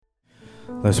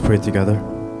Let's pray together.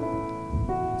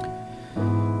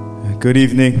 Good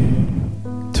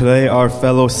evening. Today our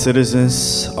fellow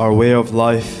citizens, our way of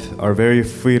life, our very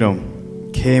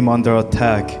freedom came under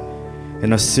attack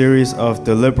in a series of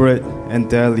deliberate and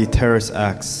deadly terrorist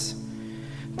acts.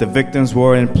 The victims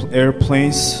were in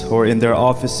airplanes or in their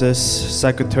offices,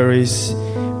 secretaries,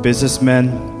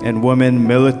 businessmen and women,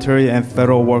 military and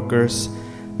federal workers,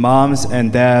 moms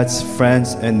and dads,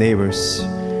 friends and neighbors.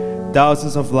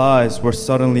 Thousands of lives were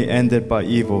suddenly ended by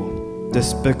evil,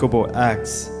 despicable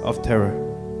acts of terror.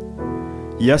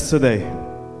 Yesterday,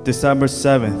 December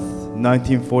 7th,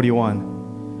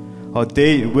 1941, a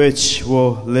date which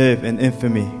will live in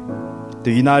infamy,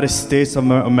 the United States of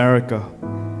America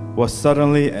was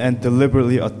suddenly and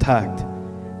deliberately attacked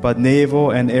by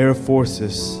naval and air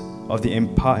forces of the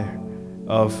Empire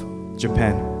of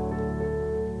Japan.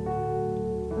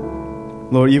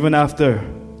 Lord, even after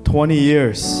 20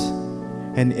 years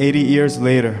and 80 years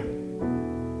later,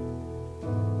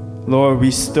 Lord,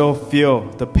 we still feel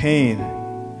the pain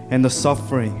and the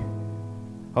suffering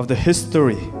of the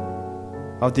history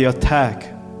of the attack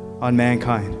on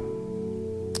mankind.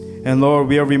 And Lord,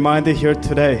 we are reminded here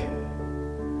today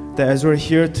that as we're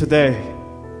here today,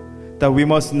 that we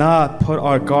must not put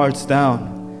our guards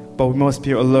down, but we must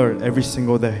be alert every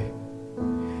single day.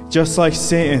 Just like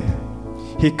Satan,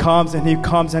 he comes and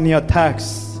he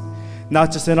attacks,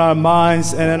 not just in our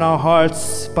minds and in our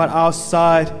hearts, but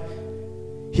outside.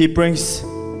 He brings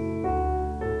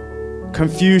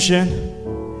confusion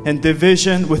and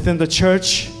division within the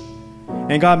church.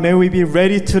 And God, may we be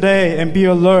ready today and be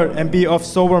alert and be of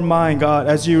sober mind, God,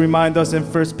 as you remind us in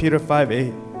 1 Peter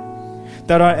 5:8.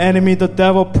 That our enemy, the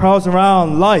devil, prowls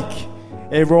around like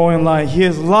a roaring lion. He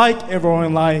is like a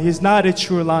roaring lion. He's not a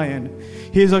true lion.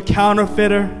 He is a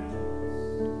counterfeiter,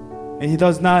 and he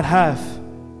does not have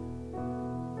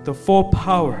the full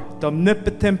power, the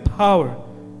omnipotent power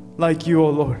like you, O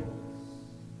Lord.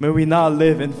 May we not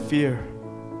live in fear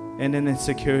and in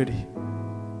insecurity,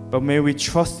 but may we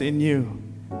trust in you,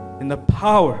 in the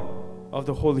power of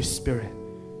the Holy Spirit.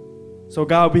 So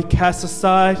God, we cast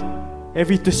aside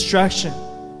every distraction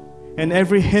and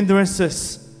every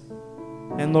hindrances.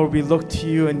 And Lord, we look to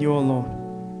you and you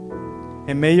alone.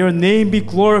 And may your name be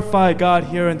glorified, God,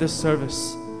 here in this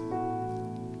service.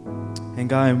 And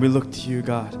God, and we look to you,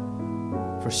 God,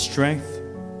 for strength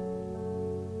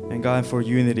and God, for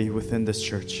unity within this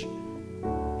church.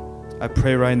 I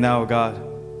pray right now, God,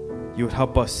 you would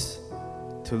help us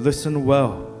to listen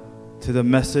well to the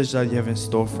message that you have in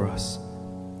store for us.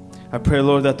 I pray,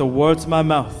 Lord, that the words of my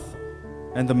mouth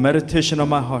and the meditation of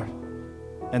my heart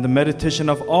and the meditation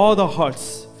of all the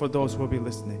hearts for those who will be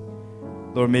listening,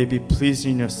 Lord, may be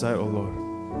pleasing in your sight, O Lord.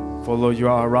 For, Lord, you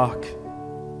are our rock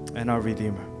and our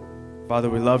Redeemer. Father,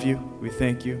 we love you. We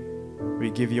thank you.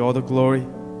 We give you all the glory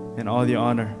and all the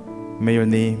honor. May your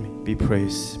name be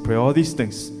praised. Pray all these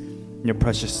things in your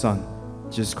precious Son,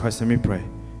 Jesus Christ, and we pray.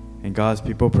 And God's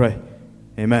people pray.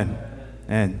 Amen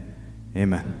and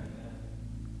amen.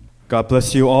 God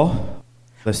bless you all.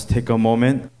 Let's take a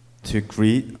moment to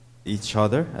greet each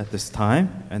other at this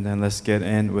time, and then let's get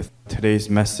in with today's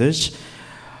message.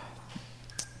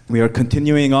 We are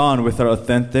continuing on with our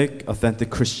Authentic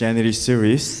Christianity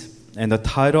series, and the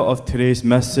title of today's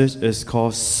message is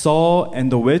called Saul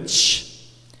and the Witch,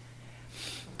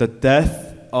 the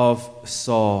Death of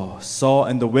Saul. Saul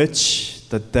and the Witch,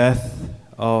 the Death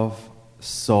of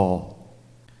Saul.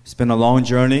 It's been a long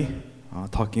journey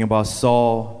talking about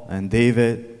Saul and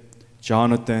David,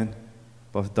 Jonathan,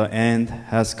 but the end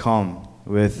has come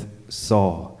with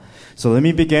Saul. So let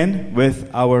me begin with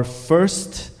our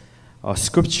first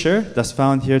scripture that's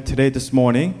found here today, this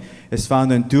morning. It's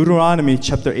found in Deuteronomy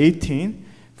chapter 18,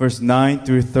 verse 9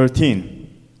 through 13.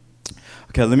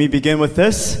 Okay, let me begin with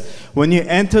this. When you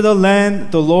enter the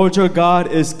land the Lord your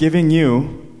God is giving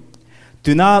you,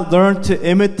 do not learn to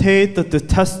imitate the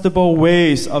detestable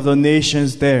ways of the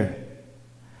nations there.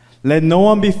 Let no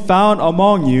one be found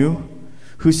among you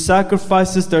who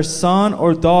sacrifices their son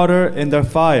or daughter in their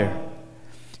fire,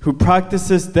 who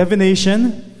practices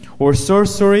divination or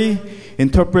sorcery,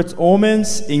 interprets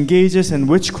omens, engages in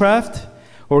witchcraft,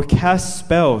 or casts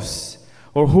spells,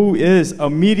 or who is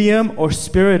a medium or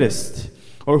spiritist,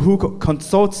 or who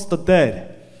consults the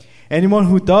dead. Anyone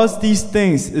who does these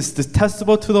things is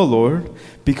detestable to the Lord.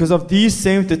 Because of these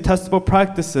same detestable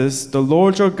practices, the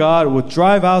Lord your God will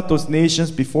drive out those nations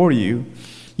before you.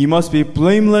 You must be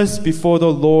blameless before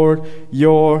the Lord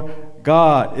your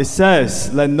God. It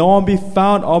says, let no one be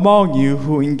found among you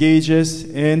who engages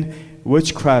in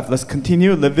witchcraft. Let's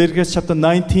continue. Leviticus chapter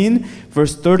 19,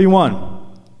 verse 31.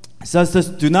 It says this,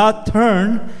 do not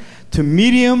turn to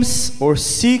mediums or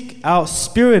seek out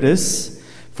spiritists,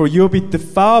 for you'll be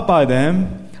defiled by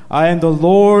them. I am the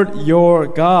Lord your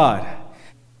God.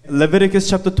 Leviticus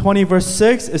chapter 20 verse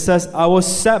 6, it says, I will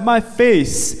set my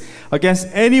face against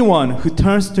anyone who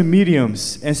turns to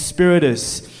mediums and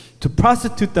spiritists to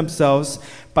prostitute themselves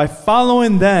by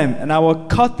following them, and I will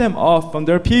cut them off from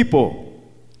their people.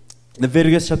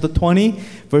 Leviticus chapter 20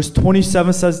 verse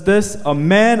 27 says this, a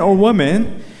man or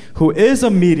woman who is a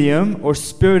medium or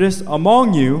spiritist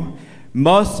among you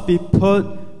must be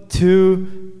put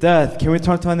to death. Can we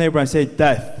turn to our neighbor and say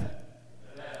death?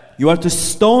 You are to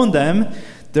stone them.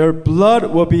 Their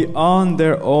blood will be on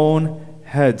their own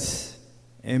heads.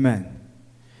 Amen.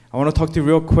 I want to talk to you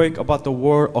real quick about the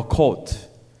word occult.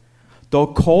 The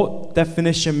occult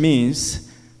definition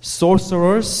means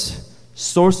sorcerers,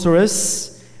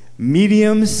 sorceress,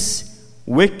 mediums,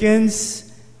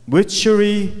 Wiccans,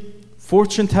 witchery,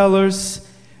 fortune tellers,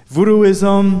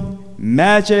 voodooism,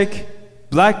 magic,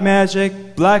 black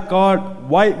art,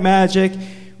 white magic,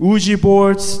 Ouija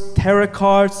boards, tarot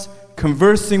cards,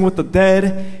 conversing with the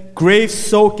dead, grave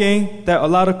soaking that a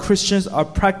lot of Christians are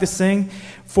practicing,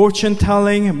 fortune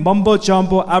telling, mumbo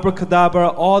jumbo, abracadabra,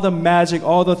 all the magic,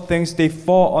 all the things, they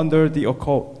fall under the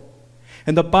occult.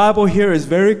 And the Bible here is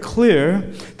very clear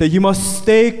that you must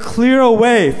stay clear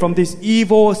away from these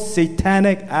evil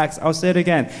satanic acts. I'll say it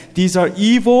again. These are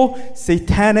evil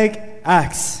satanic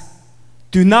acts.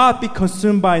 Do not be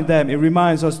consumed by them. It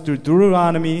reminds us through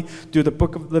Deuteronomy, through the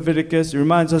book of Leviticus. It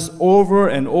reminds us over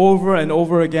and over and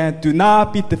over again. Do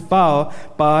not be defiled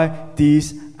by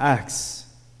these acts.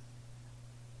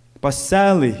 But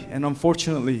sadly and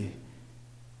unfortunately,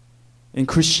 in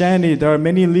Christianity, there are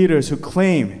many leaders who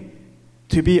claim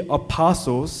to be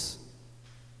apostles,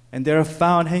 and they are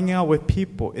found hanging out with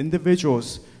people,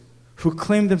 individuals who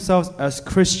claim themselves as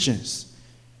Christians,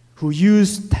 who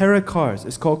use tarot cards.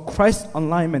 It's called Christ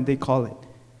alignment, they call it.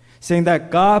 Saying that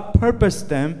God purposed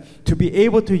them to be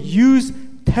able to use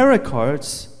tarot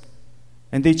cards,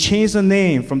 and they changed the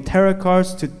name from tarot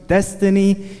cards to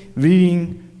destiny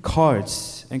reading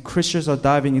cards. And Christians are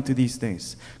diving into these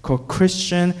things called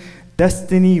Christian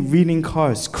destiny reading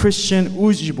cards, Christian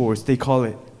Ouija boards, they call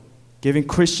it. Giving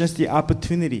Christians the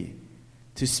opportunity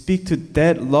to speak to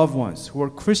dead loved ones who are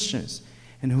Christians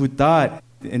and who died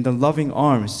in the loving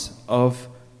arms of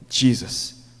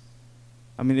Jesus.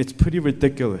 I mean, it's pretty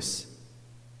ridiculous.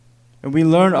 And we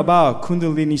learn about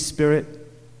Kundalini spirit,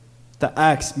 the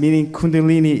acts, meaning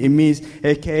Kundalini, it means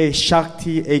aka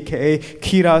Shakti, aka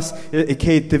Kiras,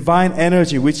 aka divine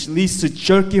energy, which leads to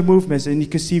jerky movements, and you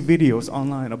can see videos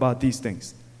online about these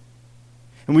things.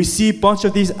 And we see a bunch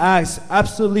of these acts,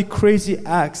 absolutely crazy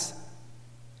acts.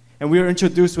 And we are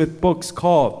introduced with books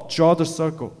called Draw the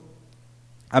Circle.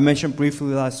 I mentioned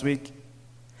briefly last week.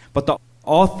 But the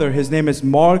author, his name is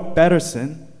Mark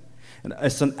Batterson. And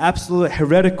it's an absolute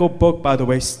heretical book, by the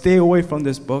way. Stay away from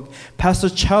this book. Pastor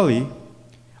Charlie,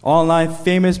 online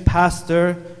famous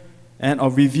pastor and a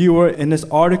reviewer, in this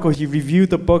article, he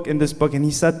reviewed the book in this book, and he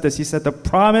said this. He said the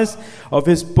promise of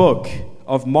his book,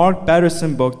 of Mark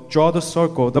Batterson book, Draw the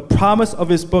Circle, the promise of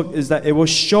his book is that it will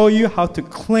show you how to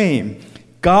claim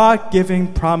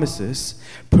God-given promises,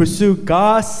 pursue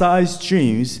God-sized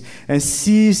dreams, and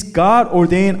seize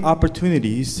God-ordained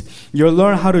opportunities. You'll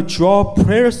learn how to draw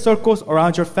prayer circles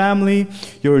around your family,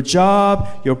 your job,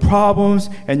 your problems,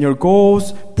 and your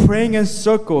goals. Praying in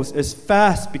circles is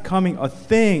fast becoming a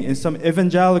thing in some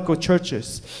evangelical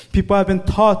churches. People have been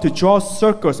taught to draw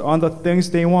circles on the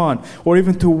things they want, or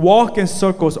even to walk in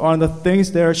circles on the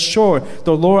things they are sure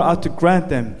the Lord ought to grant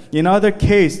them. In other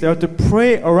case, they are to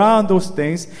pray around those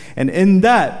things, and in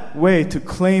that way to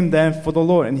claim them for the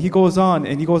Lord. And he goes on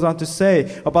to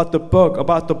say about the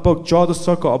book, Draw the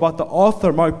Circle, about the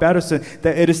author, Mark Batterson,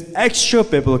 that it is extra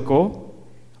biblical,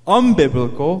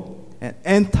 unbiblical, and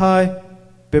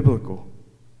anti-biblical,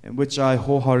 in which I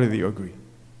wholeheartedly agree.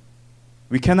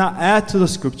 We cannot add to the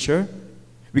scripture.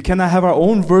 We cannot have our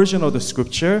own version of the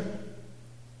scripture.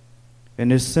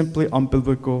 And it's simply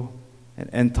unbiblical and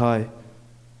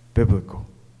anti-biblical.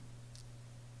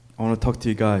 I want to talk to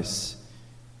you guys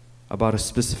about a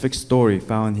specific story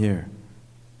found here.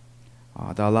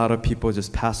 That a lot of people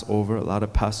just pass over, a lot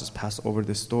of pastors pass over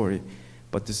this story.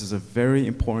 But this is a very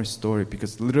important story,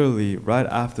 because literally right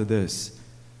after this,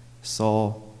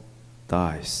 Saul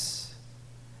dies.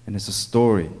 And it's a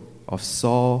story of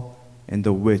Saul and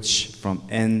the witch from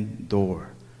Endor,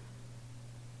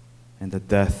 and the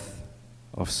death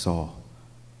of Saul.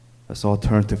 Let's all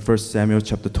turn to 1 Samuel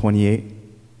chapter 28.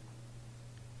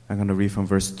 I'm going to read from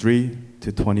verse 3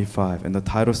 to 25. And the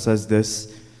title says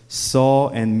this: Saul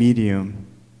and medium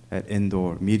at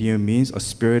Endor. Medium means a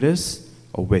spiritist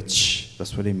a witch.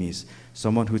 That's what it means.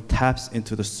 Someone who taps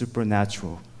into the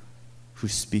supernatural, who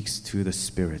speaks to the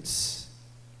spirits.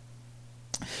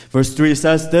 Verse 3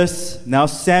 says this, Now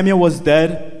Samuel was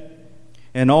dead,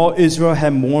 and all Israel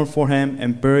had mourned for him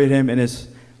and buried him in his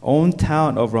own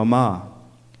town of Ramah.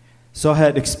 Saul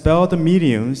had expelled the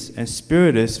mediums and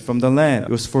spiritists from the land. It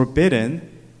was forbidden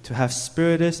to have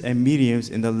spiritists and mediums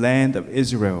in the land of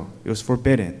Israel. It was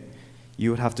forbidden.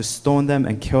 You would have to stone them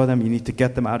and kill them. You need to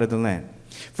get them out of the land.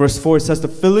 Verse 4 says, The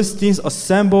Philistines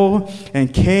assembled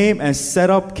and came and set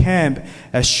up camp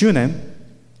at Shunem,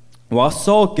 while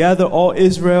Saul gathered all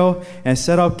Israel and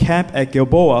set up camp at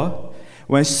Gilboa.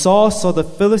 When Saul saw the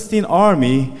Philistine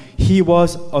army, he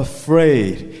was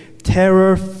afraid.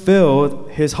 Terror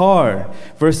filled his heart.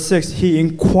 Verse 6, he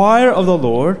inquired of the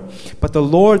Lord, but the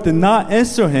Lord did not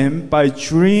answer him by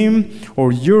dream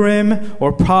or Urim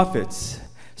or prophets.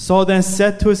 Saul then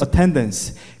said to his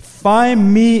attendants,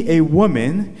 Find me a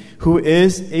woman who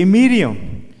is a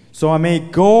medium, so I may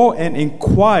go and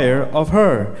inquire of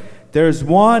her. There is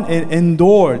one in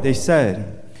Endor, they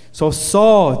said. So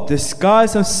Saul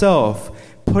disguised himself,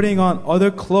 putting on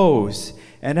other clothes,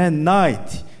 and at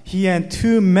night he and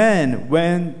 2 men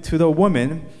went to the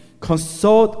woman.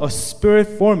 Consult a spirit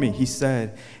for me, he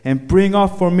said, and bring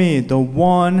up for me the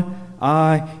one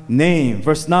I name.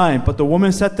 Verse 9, but the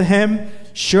woman said to him,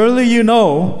 Surely you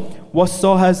know what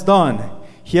Saul has done.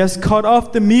 He has cut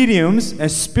off the mediums and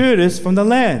spiritists from the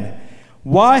land.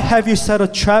 Why have you set a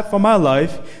trap for my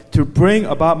life to bring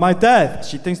about my death?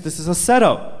 She thinks this is a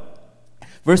setup.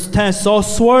 Verse 10, Saul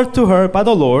swore to her by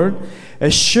the Lord,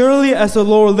 As surely as the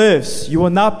Lord lives, you will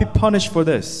not be punished for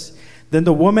this. Then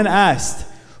the woman asked,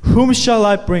 Whom shall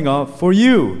I bring up for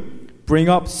you? Bring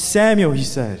up Samuel, he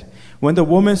said. When the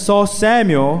woman saw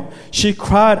Samuel, she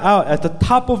cried out at the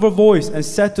top of her voice and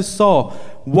said to Saul,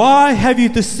 Why have you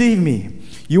deceived me?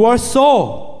 You are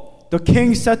Saul. The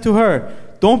king said to her,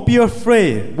 Don't be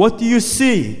afraid. What do you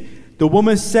see? The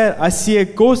woman said, I see a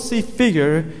ghostly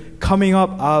figure coming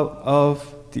up out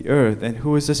of the earth. And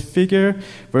who is this figure?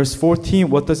 Verse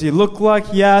 14, what does he look like?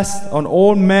 He asked. An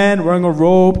old man wearing a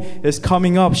robe is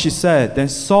coming up, she said. Then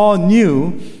Saul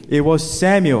knew it was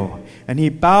Samuel. And he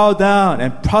bowed down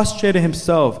and prostrated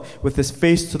himself with his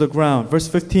face to the ground. Verse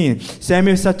 15,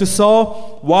 Samuel said to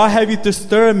Saul, Why have you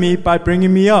disturbed me by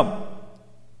bringing me up?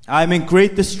 I am in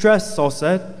great distress, Saul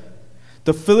said.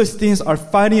 The Philistines are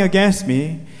fighting against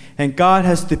me, and God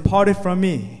has departed from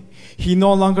me. He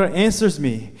no longer answers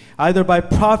me, either by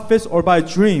prophets or by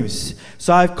dreams.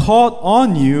 So I have called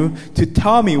on you to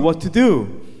tell me what to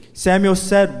do. Samuel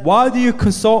said, Why do you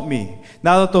consult me,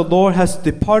 now that the Lord has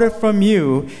departed from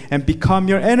you and become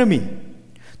your enemy?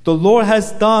 The Lord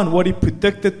has done what he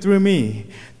predicted through me.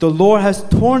 The Lord has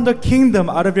torn the kingdom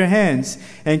out of your hands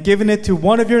and given it to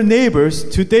one of your neighbors,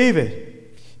 to David.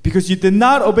 Because you did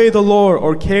not obey the Lord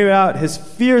or carry out his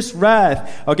fierce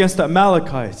wrath against the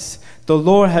Amalekites, the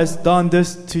Lord has done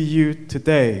this to you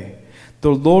today.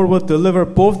 The Lord will deliver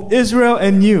both Israel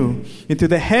and you into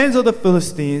the hands of the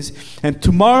Philistines, and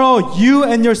tomorrow you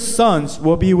and your sons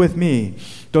will be with me.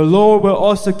 The Lord will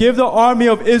also give the army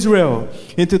of Israel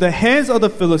into the hands of the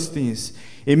Philistines.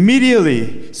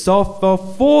 Immediately Saul fell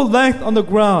full length on the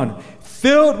ground,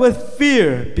 filled with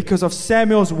fear because of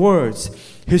Samuel's words.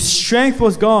 His strength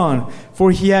was gone, for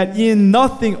he had eaten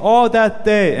nothing all that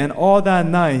day and all that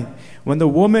night. When the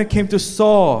woman came to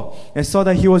Saul and saw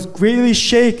that he was greatly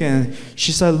shaken,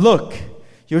 she said, Look,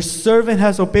 your servant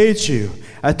has obeyed you.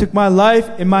 I took my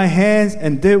life in my hands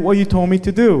and did what you told me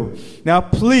to do. Now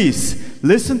please,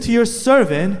 listen to your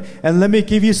servant and let me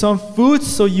give you some food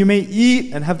so you may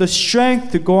eat and have the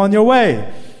strength to go on your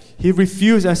way. He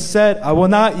refused and said, I will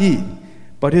not eat.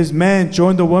 But his men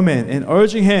joined the woman in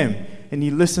urging him, and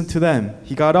he listened to them.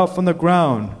 He got up from the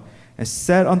ground and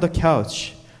sat on the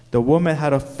couch. The woman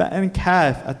had a fattened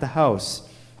calf at the house,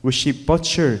 which she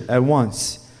butchered at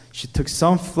once. She took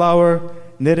some flour,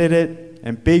 kneaded it,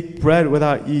 and baked bread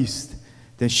without yeast.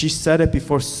 Then she set it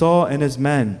before Saul and his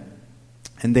men,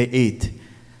 and they ate.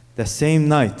 That same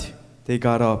night, they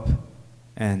got up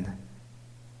and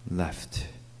left.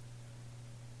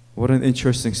 What an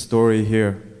interesting story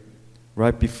here.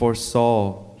 Right before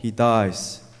Saul, he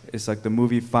dies. It's like the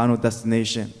movie Final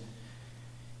Destination.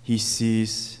 He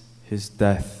sees his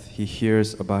death. He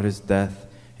hears about his death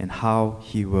and how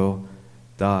he will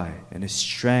die. And his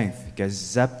strength gets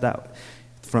zapped out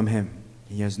from him.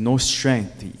 He has no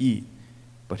strength to eat.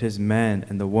 But his man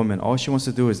and the woman, all she wants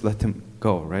to do is let him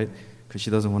go, right? Because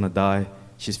she doesn't want to die.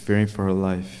 She's fearing for her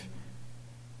life.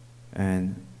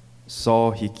 And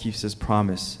Saul, he keeps his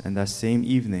promise. And that same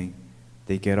evening,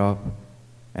 they get up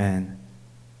and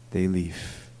they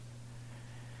leave.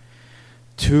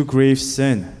 two grave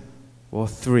sin, well,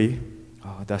 three,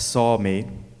 that Saul made.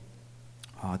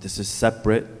 This is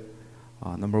separate.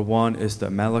 Number one is the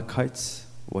Amalekites,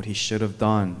 what he should have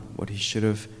done, what he should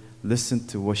have listened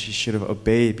to, what he should have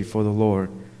obeyed before the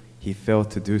Lord. He failed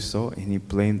to do so, and he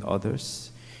blamed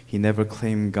others. He never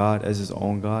claimed God as his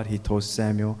own God. He told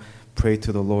Samuel, pray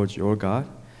to the Lord your God.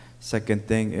 Second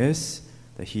thing is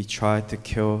that he tried to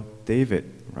kill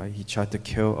David, right? He tried to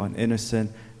kill an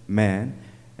innocent man.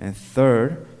 And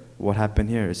third, what happened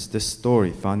here is this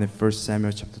story found in 1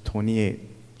 Samuel chapter 28.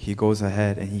 He goes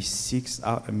ahead and he seeks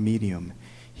out a medium.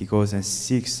 He goes and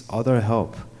seeks other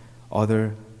help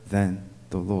other than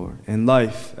the Lord. In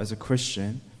life, as a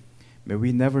Christian, may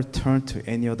we never turn to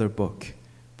any other book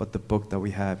but the book that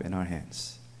we have in our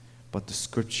hands, but the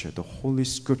Scripture, the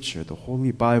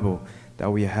Holy Bible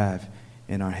that we have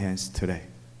in our hands today.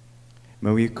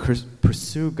 May we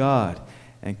pursue God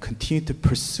and continue to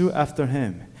pursue after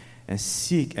Him and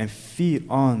seek and feed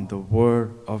on the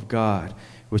Word of God,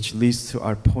 which leads to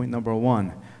our point number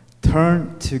one.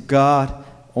 Turn to God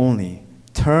only.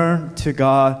 Turn to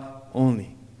God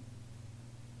only.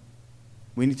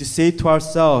 We need to say to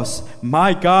ourselves,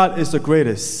 my God is the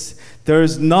greatest. There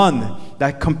is none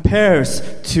that compares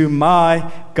to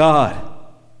my God.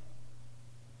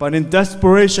 But in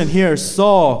desperation here,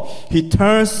 Saul, he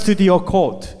turns to the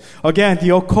occult. Again,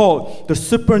 the occult, the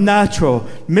supernatural,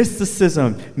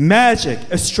 mysticism, magic,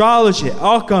 astrology,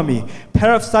 alchemy,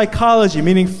 parapsychology,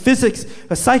 meaning physics,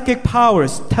 psychic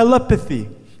powers, telepathy,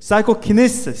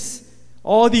 psychokinesis.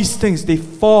 All these things, they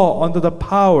fall under the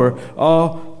power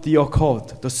of the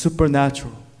occult, the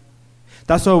supernatural.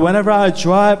 That's why whenever I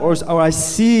drive or I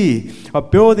see a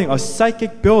building, a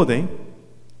psychic building,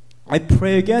 I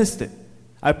pray against it.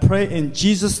 I pray in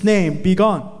Jesus' name, be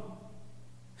gone.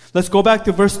 Let's go back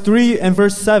to verse 3 and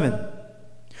verse 7.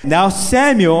 Now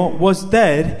Samuel was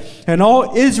dead, and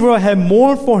all Israel had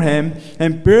mourned for him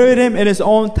and buried him in his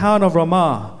own town of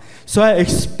Ramah. So I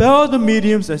expelled the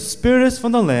mediums and spirits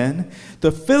from the land.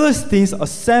 The Philistines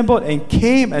assembled and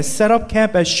came and set up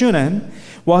camp at Chun,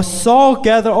 while Saul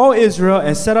gathered all Israel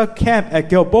and set up camp at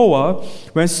Gilboa.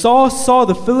 When Saul saw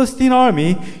the Philistine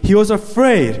army, he was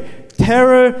afraid.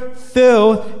 Terror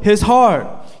filled his heart.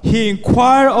 He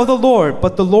inquired of the Lord,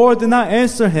 but the Lord did not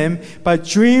answer him by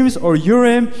dreams or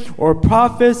Urim or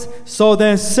prophets. So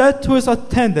then said to his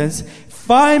attendants,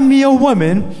 find me a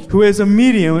woman who is a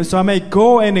medium, so I may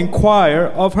go and inquire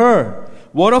of her.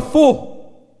 What a fool!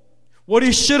 What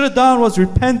he should have done was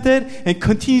repented and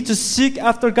continued to seek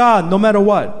after God no matter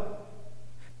what.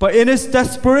 But in his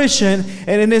desperation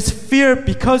and in his fear,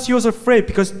 because he was afraid,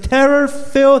 because terror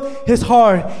filled his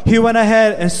heart, he went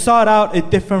ahead and sought out a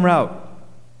different route.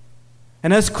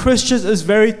 And as Christians, it's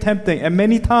very tempting, and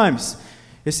many times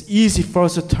it's easy for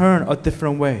us to turn a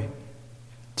different way,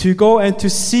 to go and to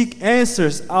seek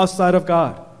answers outside of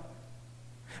God.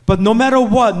 But no matter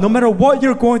what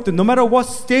you're going through, no matter what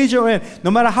stage you're in, no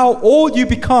matter how old you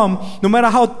become, no matter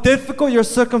how difficult your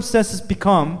circumstances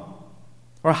become,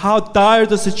 or how dire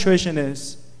the situation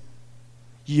is,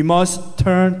 you must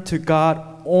turn to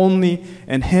God only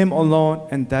and Him alone,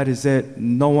 and that is it,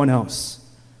 no one else.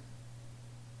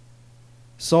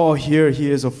 Saul here, he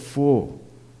is a fool.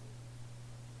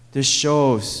 This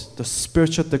shows the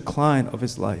spiritual decline of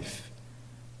his life.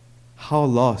 How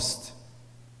lost.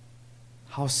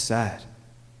 How sad.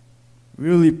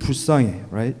 Really 불쌍해,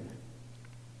 right?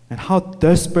 And how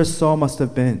desperate Saul must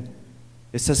have been.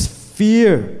 It says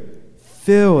fear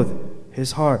filled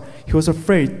his heart. He was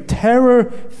afraid.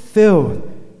 Terror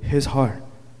filled his heart.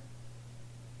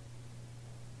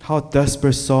 How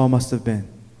desperate Saul must have been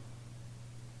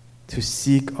to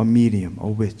seek a medium, a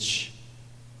witch,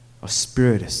 a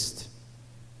spiritist.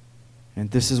 And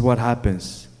this is what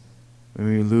happens when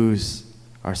we lose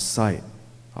our sight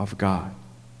of God.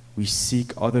 We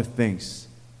seek other things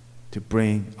to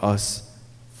bring us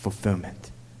fulfillment.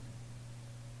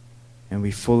 And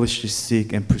we foolishly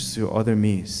seek and pursue other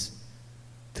means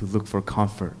to look for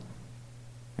comfort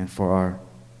and for our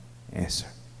answer.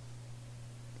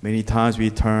 Many times we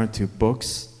turn to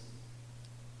books,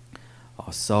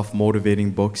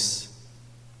 self-motivating books,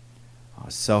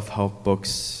 self-help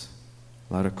books.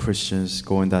 A lot of Christians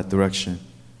go in that direction,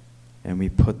 and we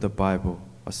put the Bible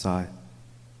aside,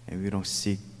 and we don't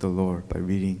seek the Lord by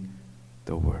reading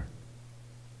the Word.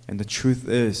 And the truth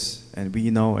is, and we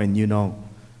know and you know,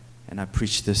 and I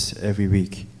preach this every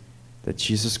week, that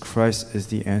Jesus Christ is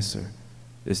the answer.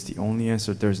 It's the only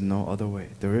answer. There's no other way.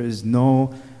 There is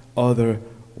no other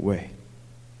way.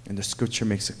 And the Scripture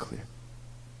makes it clear.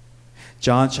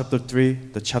 John chapter 3,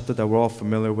 the chapter that we're all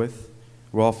familiar with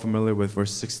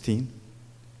verse 16.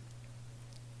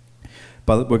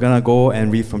 But we're going to go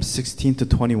and read from 16 to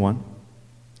 21.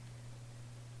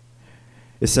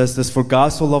 It says this, "For God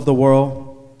so loved the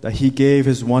world that he gave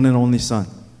his one and only Son,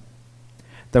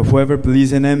 that whoever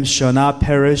believes in him shall not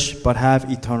perish but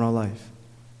have eternal life."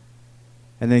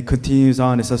 And then it continues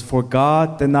on. It says, "For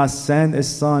God did not send his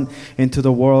Son into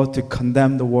the world to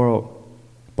condemn the world,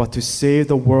 but to save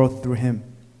the world through him.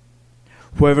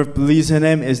 Whoever believes in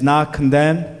him is not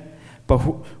condemned, but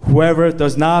whoever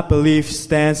does not believe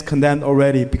stands condemned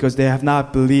already, because they have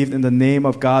not believed in the name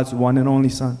of God's one and only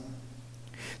Son.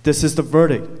 This is the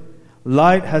verdict.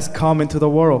 Light has come into the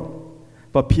world,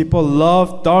 but people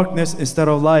love darkness instead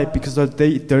of light because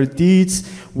their deeds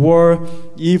were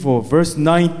evil." Verse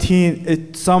 19,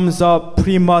 it sums up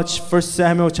pretty much 1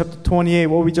 Samuel chapter 28,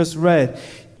 what we just read.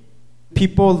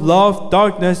 People love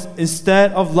darkness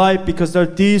instead of light because their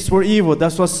deeds were evil.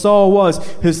 That's what Saul was.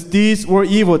 His deeds were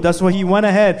evil. That's why he went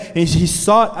ahead and he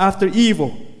sought after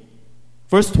evil.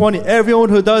 Verse 20, "Everyone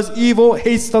who does evil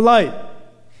hates the light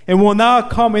and will not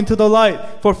come into the light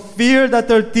for fear that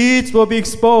their deeds will be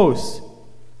exposed.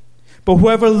 But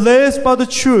whoever lives by the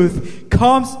truth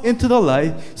comes into the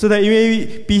light, so that it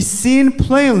may be seen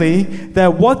plainly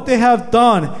that what they have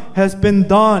done has been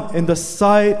done in the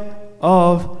sight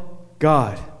of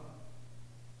God."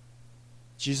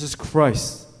 Jesus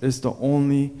Christ is the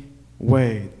only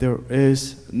way. There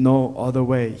is no other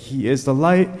way. He is the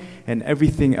light, and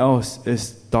everything else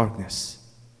is darkness.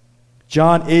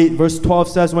 John 8 verse 12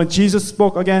 says, when Jesus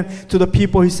spoke again to the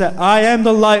people, he said, "I am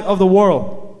the light of the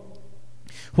world.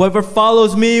 Whoever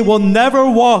follows me will never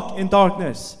walk in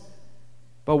darkness,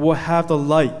 but will have the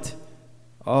light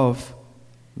of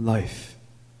life."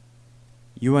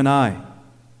 You and I,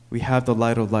 we have the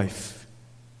light of life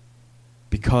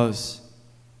because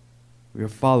we are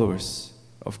followers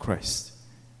of Christ.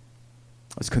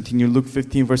 Let's continue. Luke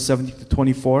 15 verse 17 to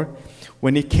 24.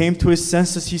 "When he came to his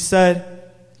senses, he said,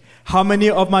 'How many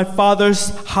of my father's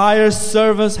hired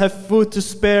servants have food to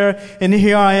spare, and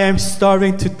here I am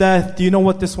starving to death?'" Do you know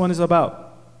what this one is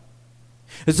about?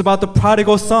 It's about the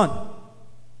prodigal son.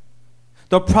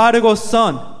 The prodigal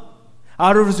son,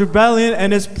 out of his rebellion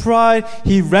and his pride,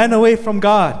 he ran away from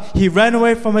God. He ran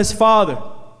away from his father.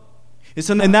 It's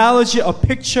an analogy, a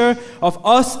picture of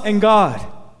us and God.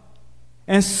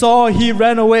 And Saul, he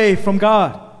ran away from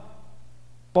God.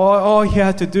 But all he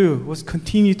had to do was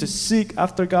continue to seek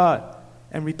after God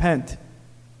and repent.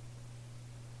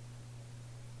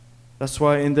 That's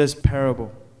why in this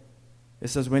parable, it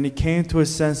says, when he came to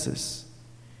his senses,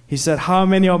 he said, "How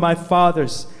many of my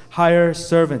father's hired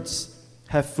servants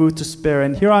have food to spare?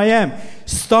 And here I am,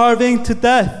 starving to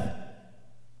death.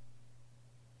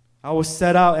 I will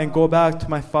set out and go back to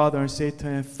my father and say to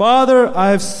him, 'Father, I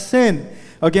have sinned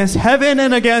against heaven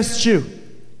and against you.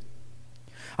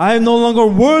 I am no longer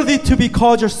worthy to be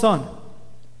called your son.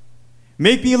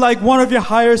 Make me like one of your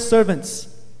hired servants.'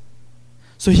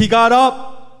 So he got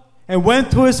up and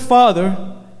went to his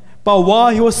father. But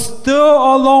while he was still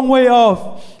a long way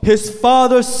off, his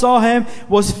father saw him,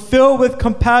 was filled with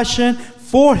compassion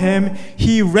for him.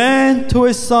 He ran to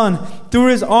his son, threw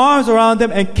his arms around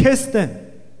him, and kissed him."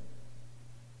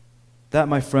 That,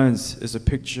 my friends, is a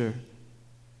picture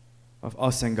of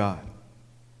us and God.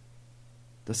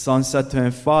 The son said to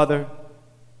him, "Father,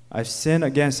 I've sinned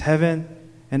against heaven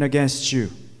and against you.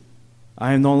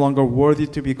 I am no longer worthy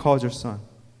to be called your son."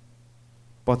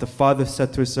 But the father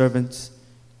said to his servants,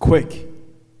 "Quick,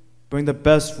 bring the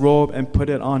best robe and put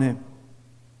it on him.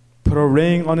 Put a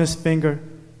ring on his finger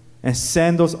and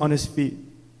sandals on his feet.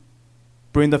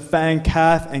 Bring the fattened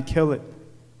calf and kill it.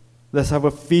 Let's have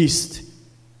a feast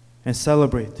and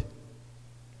celebrate.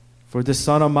 For this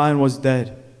son of mine was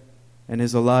dead and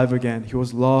is alive again. He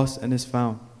was lost and is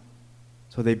found."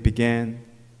 So they began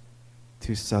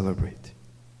to celebrate.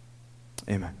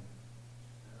 Amen.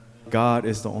 God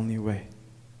is the only way.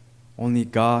 Only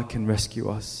God can rescue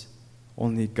us.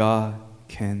 Only God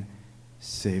can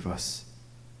save us.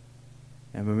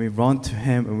 And when we run to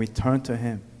him and we turn to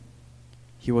him,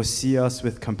 he will see us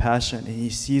with compassion, and he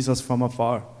sees us from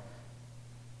afar.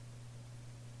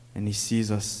 And he sees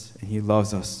us and he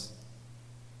loves us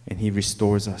and he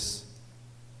restores us.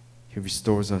 He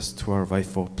restores us to our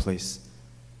rightful place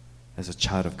as a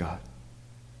child of God.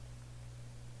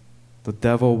 The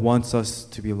devil wants us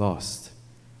to be lost.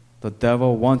 The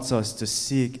devil wants us to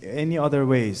seek any other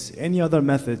ways, any other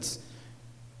methods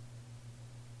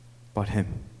but him,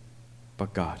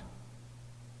 but God.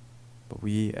 But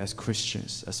we as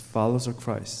Christians, as followers of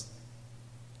Christ,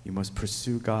 you must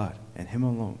pursue God and him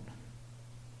alone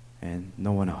and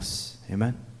no one else.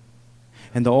 Amen?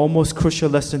 And the almost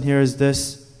crucial lesson here is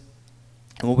this,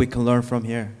 and what we can learn from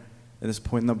here, And this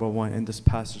point number 1 in this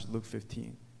passage, Luke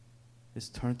 15, is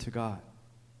turn to God.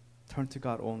 Turn to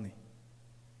God only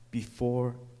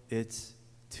before it's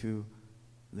too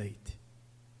late.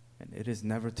 And it is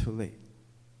never too late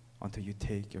until you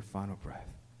take your final breath.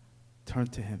 Turn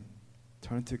to Him.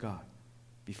 Turn to God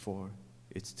before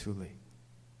it's too late.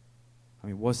 I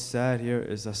mean, what's sad here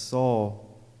is that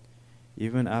Saul,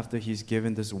 even after he's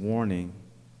given this warning,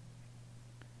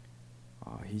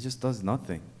 he just does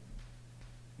nothing.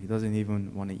 He doesn't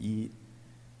even want to eat.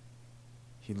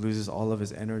 He loses all of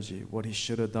his energy. What he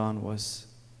should have done was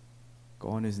go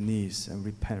on his knees and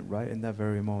repent right in that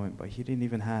very moment, but he didn't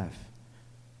even have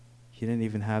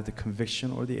the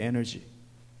conviction or the energy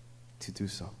to do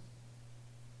so.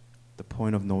 The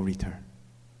point of no return.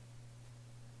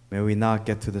 May we not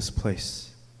get to this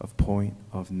place of point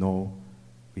of no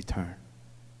return.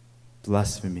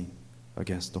 Blaspheming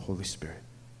against the Holy Spirit,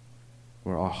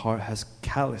 where our heart has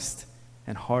calloused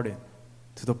and hardened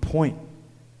to the point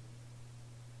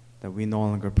that we no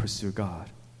longer pursue God.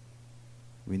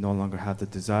 We no longer have the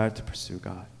desire to pursue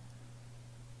God.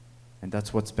 And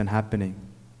that's what's been happening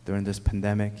during this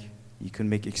pandemic. You can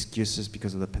make excuses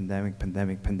because of the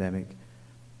pandemic.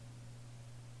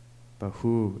 But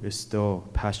who is still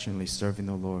passionately serving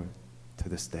the Lord to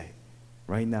this day?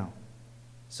 Right now,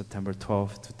 September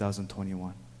 12th,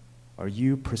 2021. Are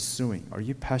you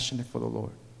passionate for the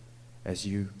Lord as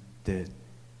you did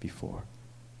before?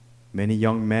 Many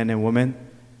young men and women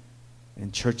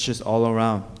in churches all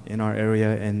around in our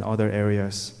area and other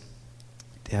areas,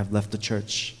 they have left the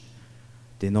church.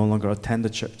 They no longer attend the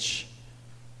church.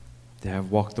 They have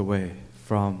walked away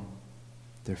from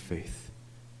their faith.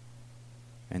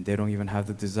 And they don't even have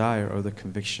the desire or the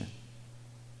conviction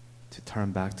to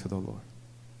turn back to the Lord.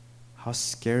 How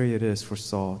scary it is for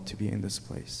Saul to be in this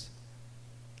place.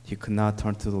 He could not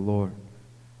turn to the Lord,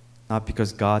 not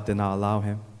because God did not allow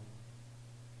him,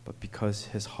 but because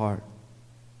his heart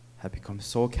had become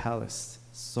so callous,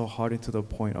 so hardened to the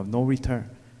point of no return,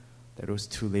 that it was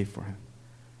too late for him.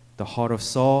 The heart of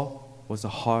Saul was the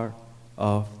heart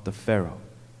of the Pharaoh,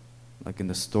 like in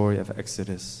the story of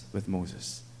Exodus with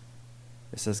Moses.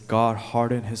 It says God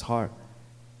hardened his heart,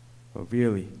 but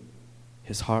really,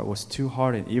 his heart was too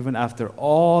hardened. Even after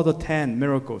all the 10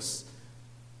 miracles,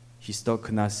 he still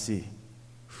could not see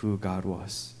who God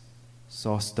was.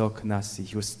 Saul still could not see.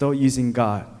 He was still using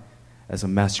God as a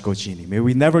magical genie. May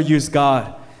we never use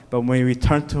God, but when we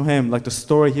turn to Him, like the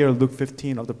story here in Luke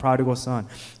 15 of the prodigal son,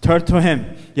 turn to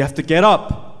Him. You have to get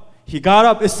up. He got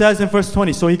up, it says in verse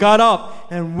 20. So he got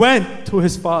up and went to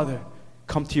his father.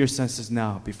 Come to your senses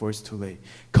now before it's too late.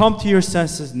 Come to your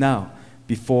senses now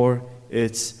before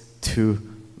it's too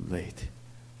late.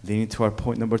 Leading to our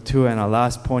point number 2 and our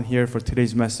last point here for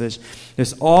today's message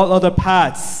is all other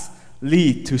paths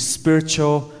lead to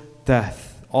spiritual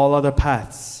death. All other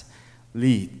paths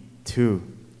lead to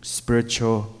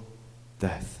spiritual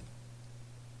death.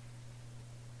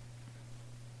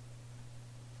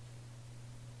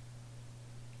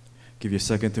 Give you a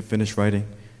second to finish writing.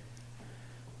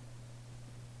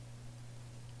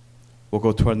 We'll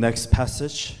go to our next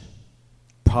passage,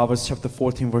 Proverbs chapter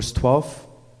 14, verse 12.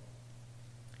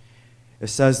 It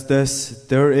says this: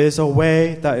 there is a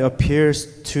way that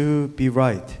appears to be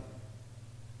right,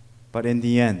 but in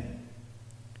the end,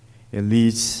 it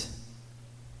leads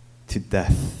to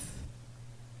death.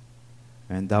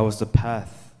 And that was the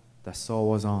path that Saul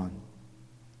was on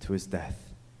to his death.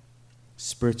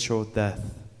 Spiritual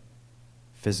death,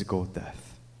 physical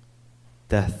death.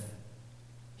 Death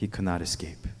he could not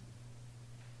escape.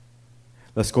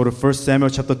 Let's go to 1 Samuel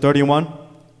chapter 31.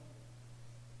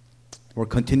 We're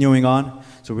continuing on.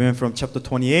 So we went from chapter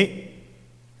 28,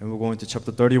 and we're going to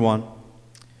chapter 31,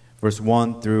 verse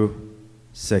 1 through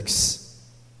 6.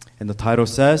 And the title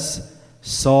says,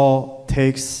 Saul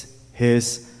takes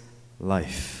his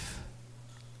life.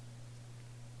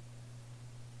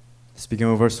 Let's begin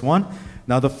with verse 1.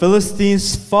 Now the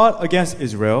Philistines fought against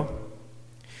Israel.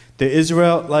 The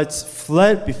Israelites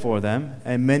fled before them,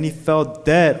 and many fell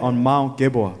dead on Mount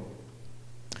Gilboa.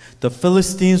 The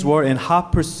Philistines were in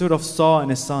hot pursuit of Saul and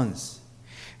his sons,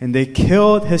 and they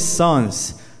killed his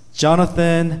sons,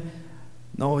 Abinadab,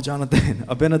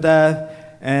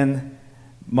 and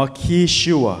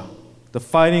Malchishua. The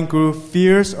fighting grew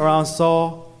fierce around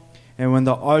Saul, and when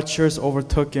the archers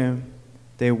overtook him,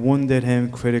 they wounded him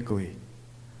critically.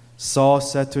 Saul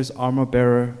said to his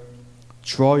armor-bearer,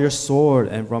 "Draw your sword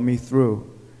and run me through,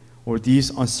 or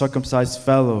these uncircumcised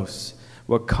fellows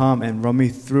will come and run me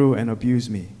through and abuse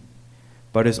me."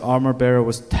 But his armor-bearer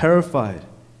was terrified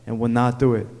and would not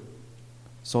do it.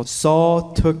 So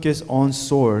Saul took his own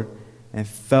sword and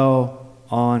fell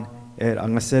on it. I'm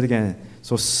going to say it again.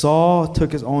 So Saul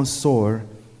took his own sword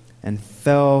and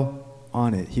fell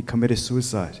on it. He committed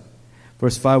suicide.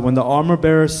 Verse 5, when the armor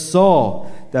bearer saw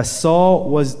that Saul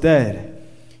was dead,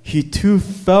 he too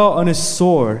fell on his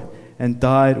sword and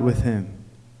died with him.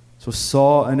 So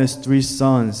Saul and his 3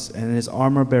 sons and his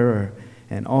armor bearer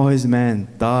and all his men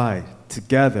died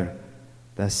together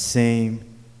that same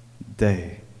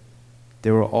day. They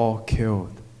were all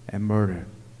killed and murdered.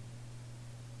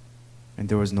 And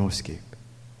there was no escape.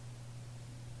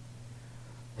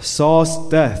 Saul's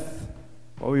death,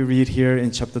 what we read here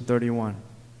in chapter 31,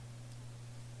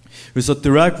 was a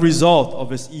direct result of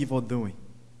his evil doing.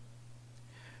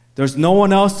 There's no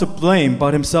one else to blame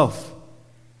but himself.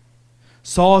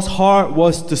 Saul's heart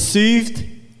was deceived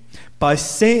by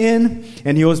Satan,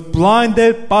 and he was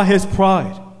blinded by his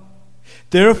pride.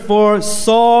 Therefore,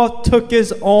 Saul took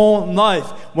his own life.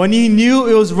 When he knew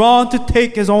it was wrong to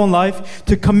take his own life,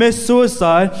 to commit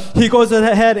suicide, he goes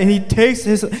ahead and he takes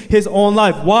his own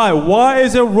life. Why? Why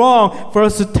is it wrong for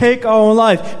us to take our own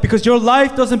life? Because your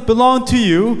life doesn't belong to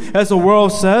you, as the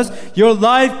world says. Your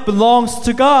life belongs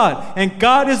to God. And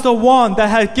God is the one that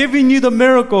has given you the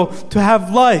miracle to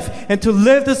have life and to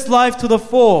live this life to the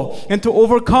full and to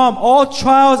overcome all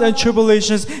trials and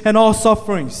tribulations and all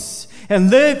sufferings and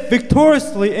live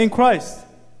victoriously in Christ.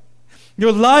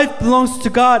 Your life belongs to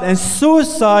God, and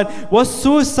suicide, what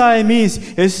suicide means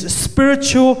is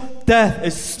spiritual death,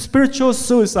 is spiritual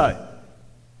suicide.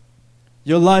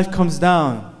 Your life comes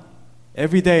down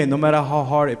every day, no matter how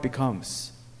hard it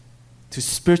becomes, to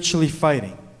spiritually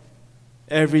fighting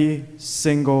every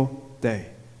single day.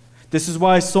 This is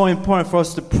why it's so important for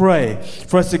us to pray,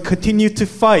 for us to continue to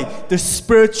fight the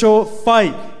spiritual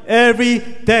fight every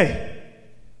day.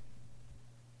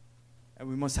 And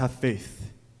we must have faith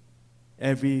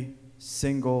every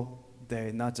single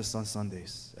day, not just on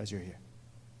Sundays as you're here.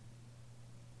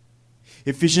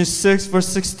 Ephesians 6 verse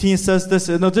 16 says this,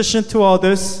 in addition to all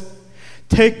this,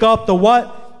 take up the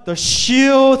what? The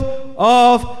shield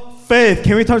of faith.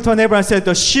 Can we turn to our neighbor and say,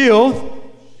 the shield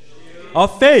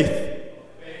of faith.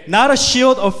 Not a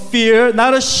shield of fear,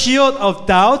 not a shield of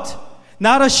doubt,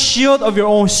 not a shield of your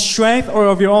own strength or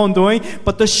of your own doing,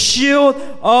 but the shield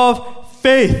of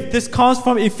faith. This comes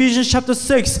from Ephesians chapter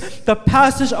 6, the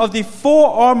passage of the full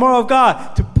armor of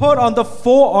God, to put on the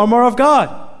full armor of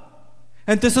God.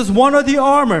 And this is one of the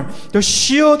armor, the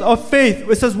shield of faith.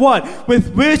 It says what?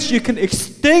 With which you can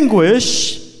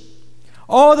extinguish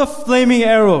all the flaming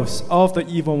arrows of the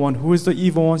evil one. Who is the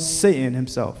evil one? Satan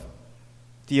himself.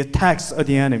 The attacks of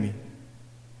the enemy.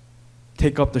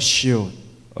 Take up the shield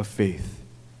of faith.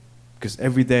 Because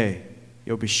every day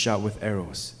you'll be shot with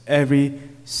arrows. Every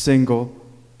single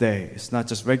day. It's not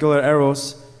just regular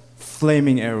arrows,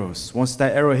 flaming arrows. Once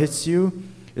that arrow hits you,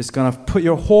 it's going to put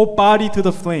your whole body to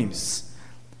the flames.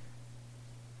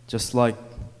 Just like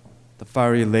the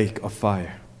fiery lake of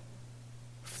fire.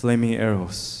 Flaming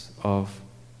arrows of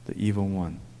the evil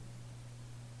one.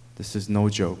 This is no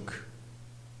joke.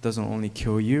 It doesn't only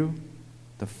kill you,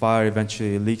 the fire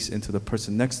eventually leaks into the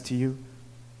person next to you,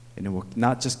 and it will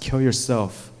not just kill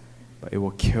yourself, but it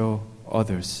will kill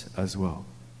others as well.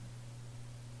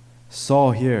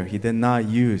 Saul here, he did not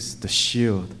use the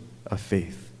shield of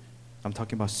faith. I'm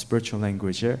talking about spiritual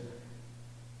language here.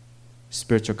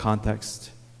 Spiritual context.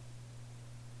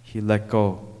 He let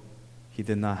go. He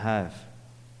did not have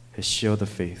his shield of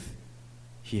faith.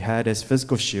 He had his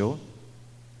physical shield,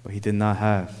 but he did not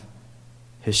have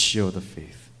his shield of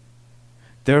faith.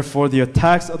 Therefore, the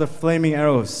attacks of the flaming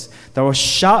arrows that were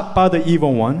shot by the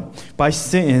evil one, by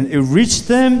Satan, it reached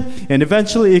them, and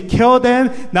eventually it killed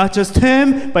them. Not just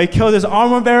him, but it killed his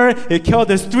armor bearer, it killed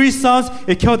his 3 sons,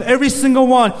 it killed every single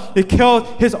one, it killed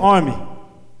his army.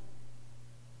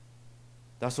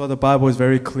 That's why the Bible is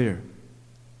very clear.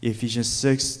 Ephesians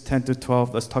 6, 10 to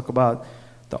 12, let's talk about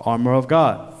the armor of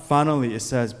God. Finally, it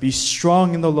says, be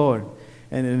strong in the Lord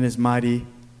and in his mighty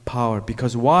power.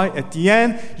 Because why? At the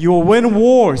end, you will win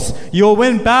wars. You will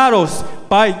win battles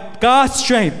by God's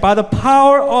strength, by the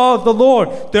power of the Lord.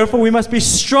 Therefore, we must be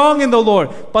strong in the Lord.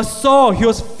 But Saul, he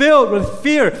was filled with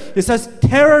fear. It says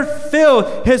terror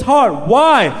filled his heart.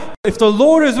 Why? If the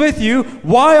Lord is with you,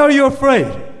 why are you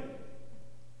afraid?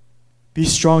 Be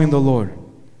strong in the Lord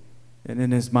and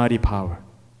in his mighty power.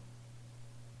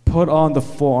 Put on the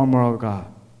full armor of God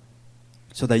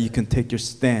so that you can take your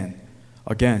stand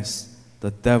against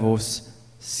the devil's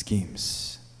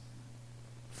schemes.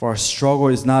 For our struggle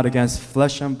is not against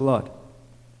flesh and blood,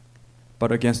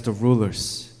 but against the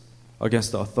rulers,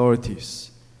 against the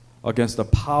authorities, against the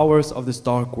powers of this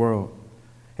dark world,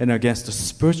 and against the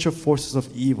spiritual forces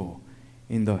of evil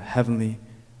in the heavenly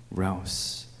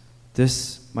realms.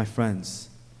 This, my friends,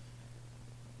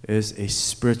 is a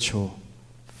spiritual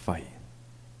fight.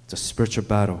 It's a spiritual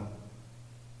battle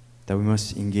that we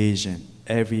must engage in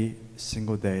every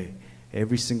single day,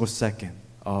 every single second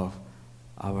of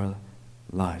our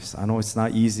lives. I know it's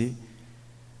not easy.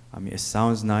 I mean, it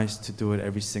sounds nice to do it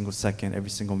every single second, every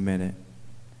single minute.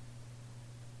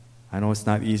 I know it's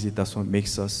not easy. That's what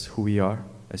makes us who we are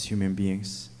as human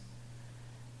beings.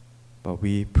 But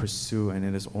we pursue, and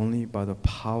it is only by the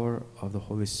power of the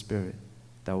Holy Spirit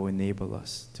that will enable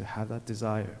us to have that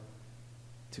desire,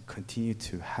 to continue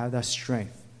to have that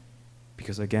strength.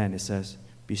 Because again, it says,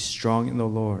 be strong in the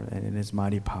Lord and in His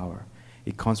mighty power.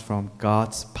 It comes from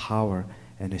God's power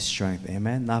and His strength.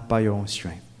 Amen? Not by your own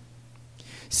strength.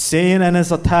 Satan and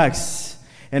his attacks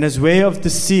and his way of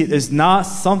deceit is not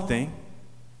something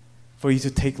for you to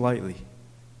take lightly.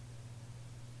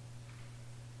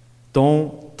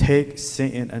 Don't take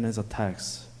Satan and his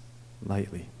attacks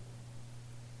lightly.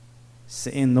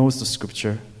 Satan knows the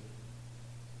scripture.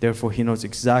 Therefore, he knows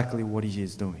exactly what he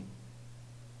is doing.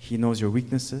 He knows your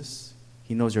weaknesses.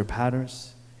 He knows your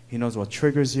patterns. He knows what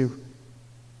triggers you.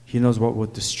 He knows what will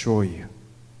destroy you.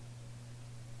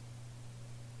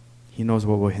 He knows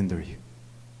what will hinder you.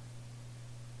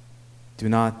 Do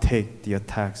not take the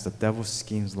attacks, the devil's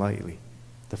schemes lightly,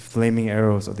 the flaming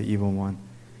arrows of the evil one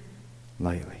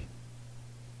lightly.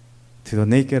 To the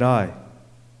naked eye,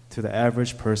 to the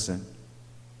average person,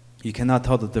 you cannot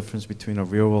tell the difference between a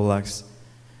real Rolex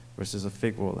versus a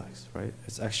fake Rolex, right?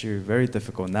 It's actually very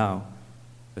difficult now,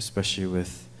 especially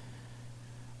with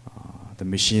the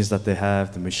machines that they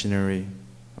have, the machinery.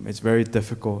 I mean, it's very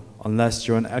difficult unless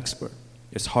you're an expert.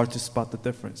 It's hard to spot the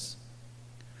difference.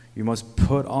 We must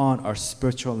put on our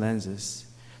spiritual lenses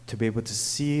to be able to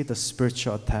see the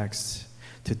spiritual attacks,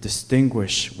 to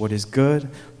distinguish what is good,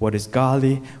 what is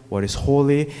godly, what is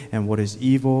holy, and what is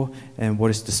evil, and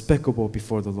what is despicable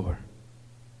before the Lord.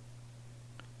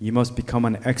 You must become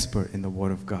an expert in the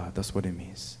Word of God. That's what it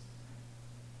means.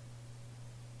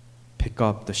 Pick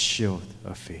up the shield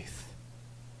of faith.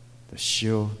 The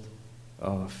shield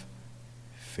of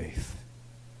faith.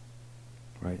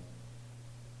 Right? It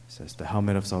says the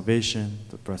helmet of salvation,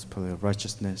 the breastplate of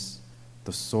righteousness,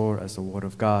 the sword as the Word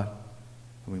of God.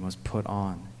 And we must put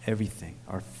on everything,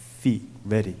 our feet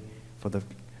ready for the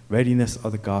readiness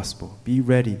of the gospel. Be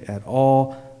ready at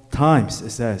all times, it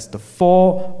says, the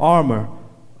full armor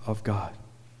of God.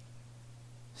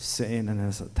 Satan and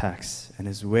his attacks and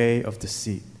his way of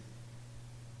deceit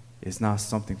is not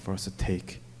something for us to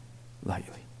take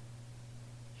lightly.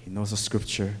 He knows the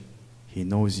scripture. He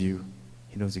knows you.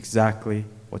 He knows exactly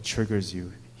what triggers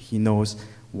you. He knows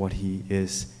what he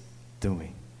is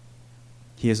doing.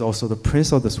 He is also the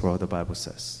prince of this world, the Bible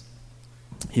says.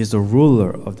 He is the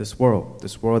ruler of this world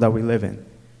that we live in.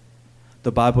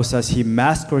 The Bible says he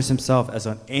masquerades himself as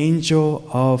an angel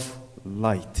of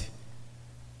light,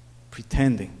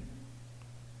 pretending,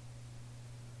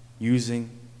 using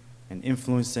and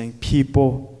influencing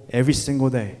people every single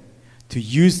day to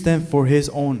use them for his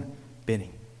own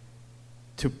bidding,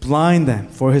 to blind them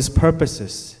for his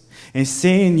purposes. And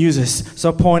Satan uses,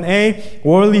 so point A,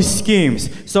 worldly schemes.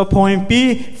 So point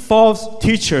B, false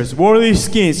teachers, worldly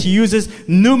schemes. He uses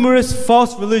numerous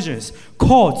false religions,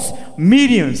 cults,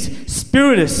 mediums,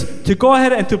 spiritists to go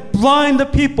ahead and to blind the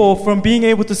people from being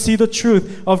able to see the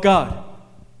truth of God.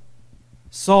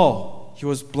 Saul, he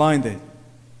was blinded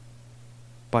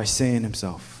by Satan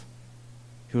himself.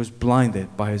 He was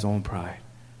blinded by his own pride.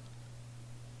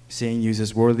 Satan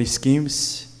uses worldly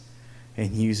schemes,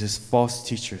 and he uses false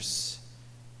teachers.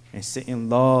 And Satan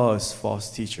loves false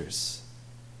teachers.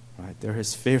 Right? They're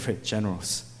his favorite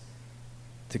generals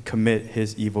to commit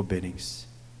his evil biddings,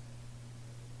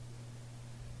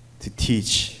 to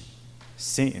teach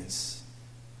his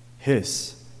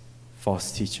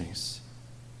false teachings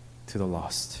to the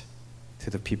lost, to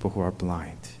the people who are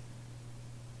blind.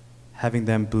 Having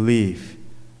them believe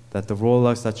that the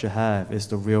Rolex that you have is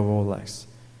the real Rolex,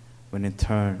 when in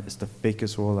turn it's the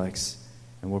fakest Rolex.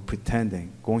 And we're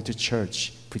pretending, going to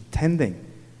church, pretending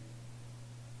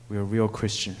we are real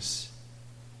Christians,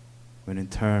 when in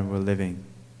turn we're living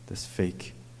this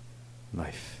fake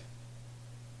life.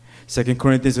 2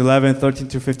 Corinthians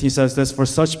 11:13-15 says this, for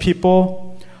such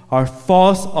people are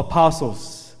false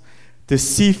apostles,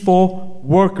 deceitful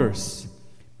workers,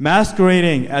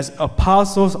 masquerading as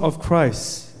apostles of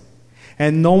Christ.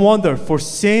 And no wonder, for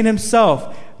Satan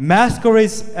himself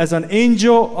masquerades as an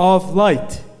angel of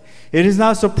light. It is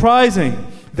not surprising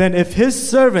then if his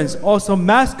servants also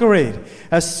masquerade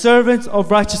as servants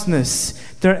of righteousness.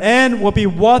 Their end will be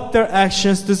what their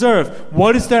actions deserve.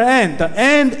 What is their end? The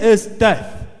end is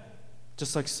death.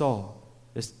 Just like Saul.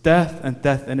 It's death and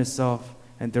death in itself,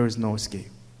 and there is no escape.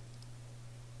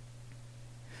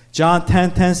 John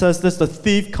 10:10 says this, the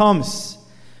thief comes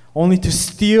only to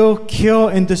steal, kill,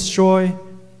 and destroy.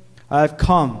 I have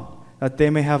come that they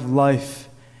may have life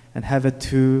and have it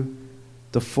to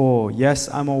the full. Yes,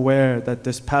 I'm aware that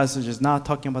this passage is not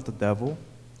talking about the devil.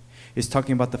 It's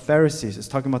talking about the Pharisees. It's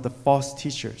talking about the false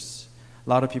teachers. A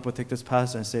lot of people take this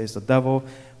passage and say it's the devil.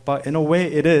 But in a way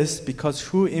it is, because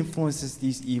who influences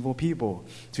these evil people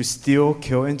to steal,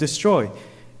 kill, and destroy?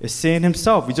 It's Satan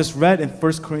himself. We just read in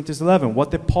 1 Corinthians 11.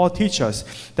 What did Paul teach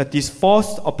us? That these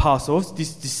false apostles,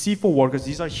 these deceitful workers,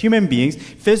 these are human beings,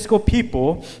 physical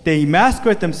people. They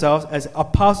masquerade themselves as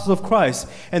apostles of Christ.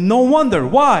 And no wonder.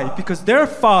 Why? Because their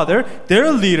father,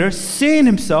 their leader, Satan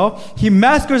himself, he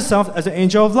masquerades himself as an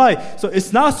angel of light. So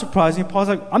it's not surprising. Paul's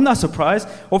like, I'm not surprised.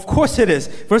 Of course it is.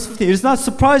 Verse 15, it is not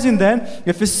surprising then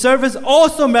if his servants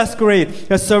also masquerade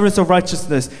as servants of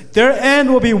righteousness. Their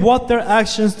end will be what their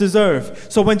actions deserve.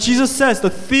 So when Jesus says the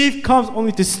thief comes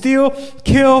only to steal,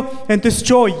 kill, and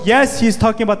destroy, yes, he's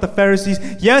talking about the Pharisees.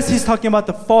 Yes, he's talking about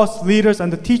the false leaders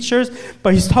and the teachers,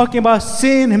 but he's talking about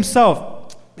Satan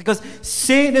himself. Because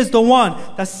Satan is the one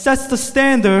that sets the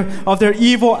standard of their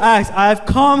evil acts. I have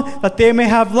come that they may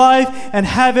have life and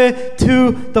have it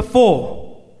to the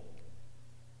full.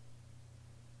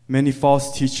 Many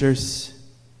false teachers,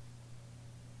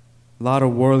 a lot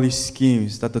of worldly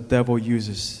schemes that the devil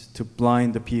uses to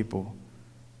blind the people.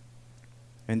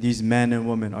 And these men and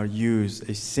women are used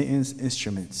as Satan's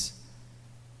instruments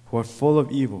who are full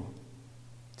of evil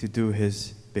to do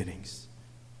his biddings.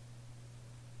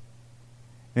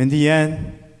 In the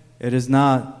end, it is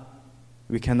not,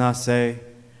 we cannot say,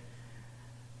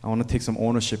 I want to take some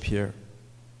ownership here.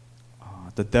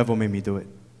 The devil made me do it.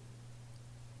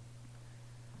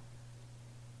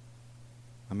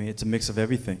 I mean, it's a mix of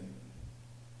everything.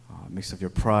 A mix of your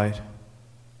pride,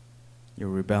 your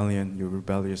rebellion, your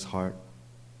rebellious heart,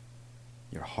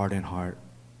 your hardened heart,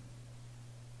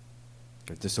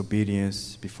 your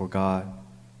disobedience before God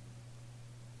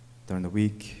during the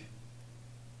week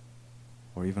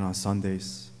or even on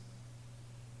Sundays,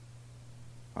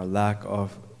 our lack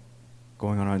of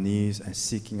going on our knees and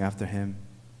seeking after Him,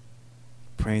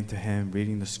 praying to Him,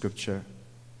 reading the Scripture,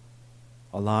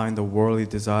 allowing the worldly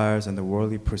desires and the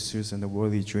worldly pursuits and the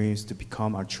worldly dreams to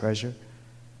become our treasure.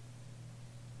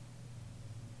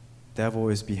 The devil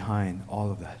is behind all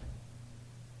of that.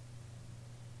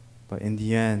 But in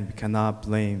the end, we cannot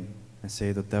blame and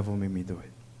say the devil made me do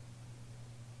it.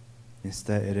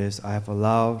 Instead, it is, I have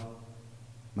allowed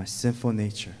my sinful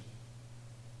nature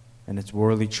and its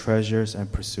worldly treasures and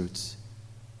pursuits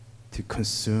to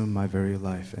consume my very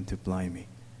life and to blind me.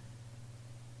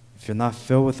 If you're not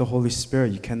filled with the Holy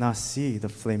Spirit, you cannot see the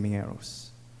flaming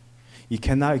arrows. You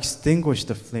cannot extinguish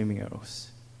the flaming arrows.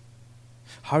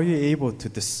 How are you able to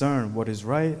discern what is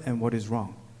right and what is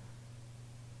wrong?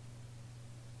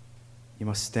 You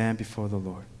must stand before the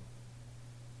Lord.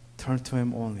 Turn to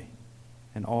Him only,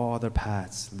 and all other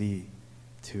paths lead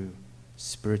to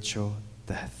spiritual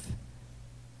death.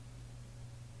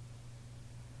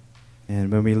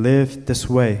 And when we live this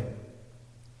way,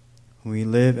 when we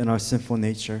live in our sinful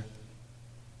nature,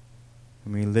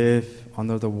 when we live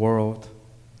under the world,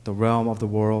 the realm of the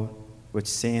world, which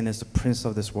Satan is the prince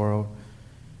of this world,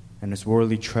 and his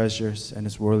worldly treasures and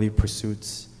his worldly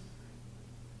pursuits,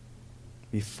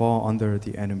 we fall under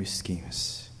the enemy's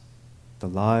schemes, the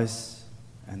lies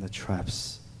and the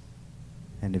traps,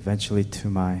 and eventually to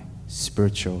my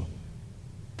spiritual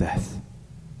death.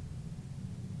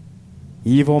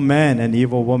 Evil men and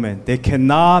evil women, they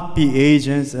cannot be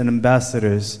agents and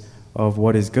ambassadors of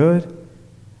what is good,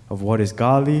 of what is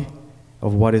godly,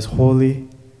 of what is holy,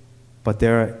 but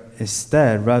they're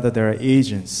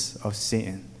agents of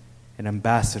Satan and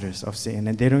ambassadors of Satan,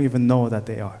 and they don't even know that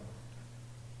they are.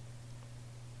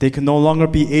 They can no longer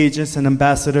be agents and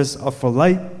ambassadors for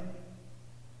light,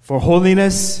 for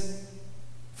holiness,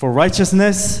 for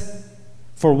righteousness,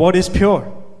 for what is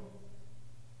pure.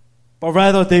 But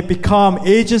rather they become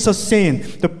agents of sin,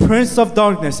 the prince of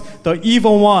darkness, the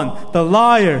evil one, the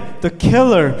liar, the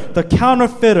killer, the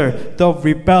counterfeiter, the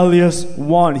rebellious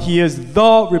one. He is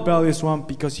the rebellious one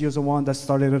because he is the one that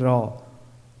started it all,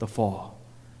 the fall.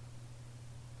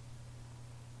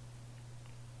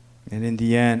 And in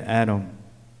the end, Adam,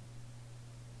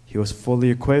 he was fully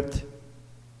equipped,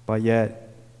 but yet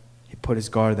he put his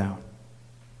guard down.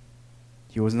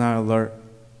 He was not alert,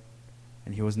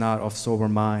 and he was not of sober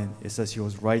mind. It says he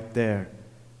was right there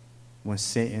when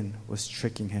Satan was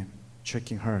tricking him,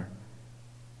 tricking her,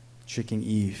 tricking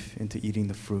Eve into eating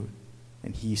the fruit.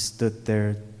 And he stood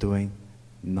there doing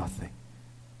nothing.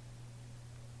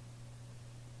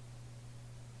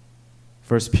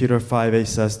 1 Peter 5:8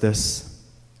 says this,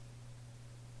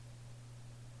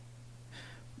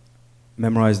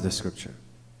 Memorize this scripture.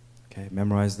 Okay,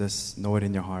 memorize this. Know it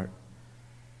in your heart.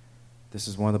 This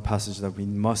is one of the passages that we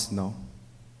must know.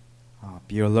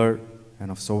 Be alert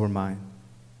and of sober mind.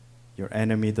 Your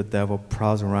enemy, the devil,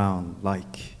 prowls around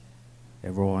like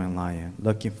a roaring lion,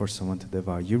 looking for someone to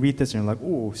devour. You read this and you're like,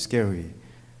 "Ooh, scary.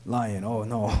 Lion, oh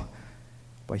no."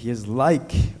 But he is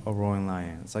like a roaring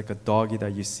lion. It's like a doggy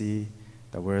that you see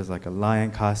that wears like a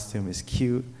lion costume. It's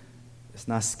cute. It's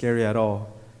not scary at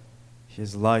all. He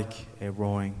is like a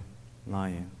roaring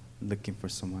lion, looking for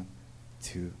someone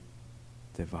to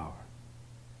devour.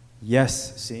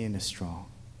 Yes, Satan is strong.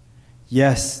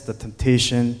 Yes, the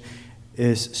temptation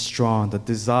is strong. The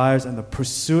desires and the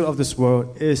pursuit of this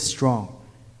world is strong.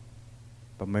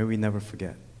 But may we never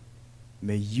forget.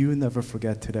 May you never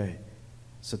forget today,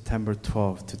 September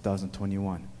 12,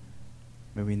 2021.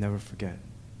 May we never forget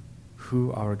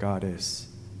who our God is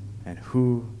and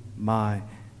who my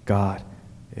God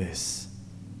is.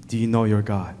 Do you know your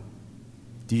God?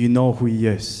 Do you know who He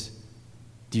is?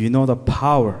 Do you know the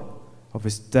power of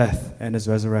His death and His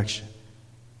resurrection?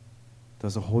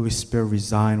 Does the Holy Spirit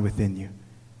reside within you?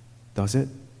 Does it?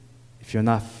 If you're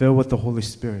not filled with the Holy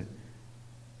Spirit,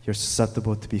 you're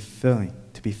susceptible to be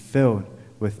filled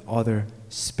with other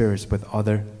spirits, with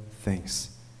other things.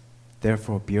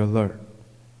 Therefore, be alert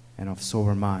and of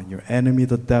sober mind. Your enemy,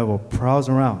 the devil, prowls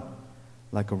around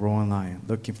like a roaring lion,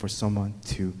 looking for someone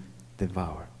to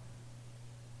devour.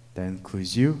 That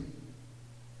includes you,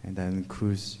 and that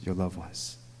includes your loved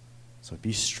ones. So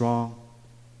be strong,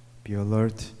 be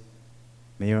alert.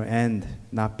 May your end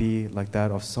not be like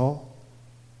that of Saul,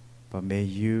 but may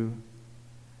you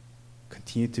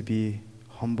continue to be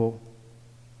humble,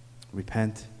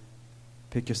 repent,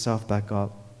 pick yourself back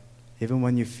up, even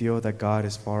when you feel that God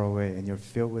is far away and you're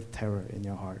filled with terror in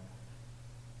your heart.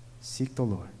 Seek the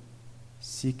Lord.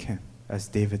 Seek Him as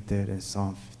David did in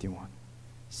Psalm 51.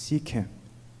 Seek Him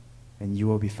and you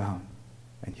will be found,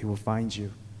 and He will find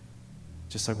you.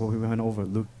 Just like what we went over,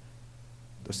 Luke,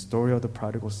 the story of the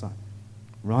prodigal son.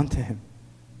 Run to Him.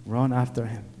 Run after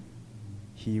Him.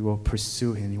 He will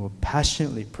pursue Him. He will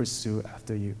passionately pursue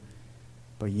after you.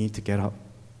 But you need to get up.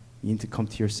 You need to come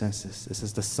to your senses. It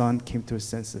says the son came to his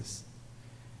senses.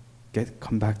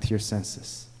 Come back to your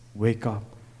senses. Wake up.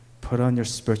 Put on your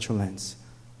spiritual lens.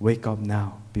 Wake up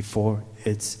now before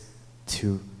it's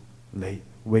too late.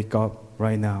 Wake up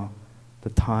right now. The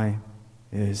time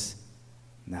is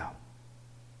now.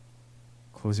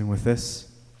 Closing with this.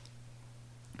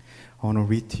 I want to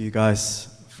read to you guys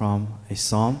from a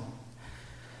psalm.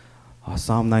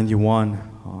 Psalm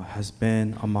 91 has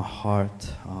been on my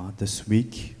heart this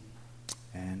week.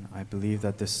 And I believe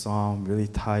that this psalm really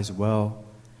ties well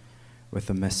with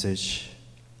the message.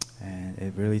 And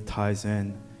it really ties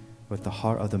in with the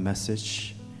heart of the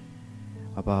message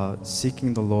about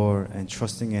seeking the Lord and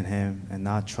trusting in Him and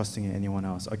not trusting in anyone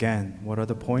else. Again, what are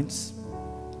the points?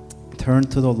 Turn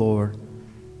to the Lord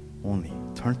only.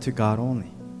 Turn to God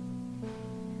only.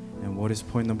 And what is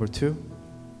point number 2?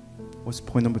 What's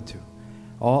point number 2?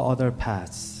 All other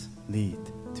paths lead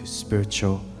to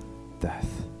spiritual death.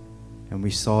 And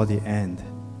we saw the end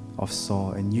of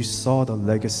Saul, and you saw the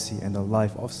legacy and the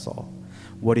life of Saul,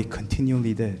 what he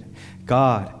continually did.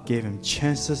 God gave him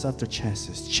chances after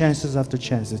chances, chances after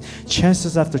chances,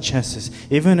 chances after chances.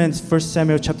 Even in 1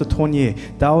 Samuel chapter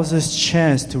 28, that was his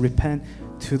chance to repent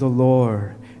to the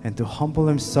Lord and to humble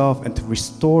himself and to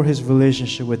restore his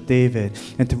relationship with David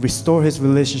and to restore his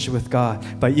relationship with God.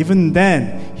 But even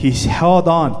then, he held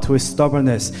on to his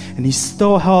stubbornness, and he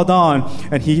still held on,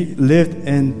 and he lived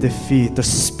in defeat. The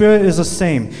spirit is the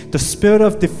same. The spirit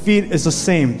of defeat is the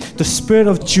same. The spirit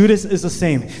of Judas is the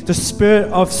same. The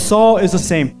spirit of Saul is the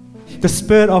same. The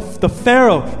spirit of the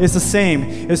Pharaoh is the same.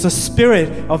 It's a spirit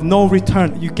of no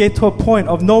return. You get to a point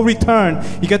of no return.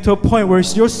 You get to a point where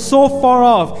you're so far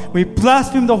off. We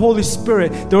blaspheme the Holy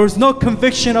Spirit. There is no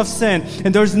conviction of sin,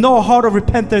 and there's no heart of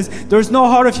repentance. There's no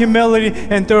heart of humility,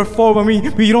 and therefore when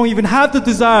we don't even have the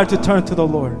desire to turn to the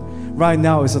Lord. Right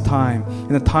now is a time,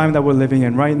 in the time that we're living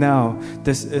in. Right now,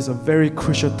 this is a very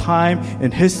crucial time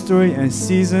in history and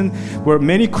season where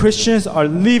many Christians are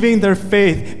leaving their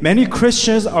faith. Many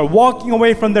Christians are walking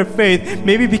away from their faith,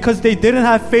 maybe because they didn't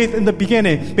have faith in the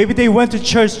beginning. Maybe they went to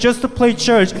church just to play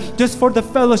church, just for the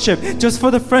fellowship, just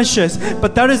for the friendships.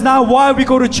 But that is not why we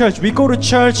go to church. We go to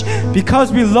church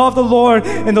because we love the Lord,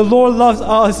 and the Lord loves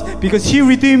us because He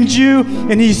redeemed you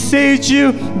and He saved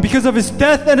you. Because of His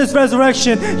death and His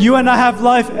resurrection, you and and I have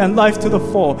life and life to the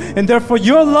full. And therefore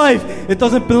your life, it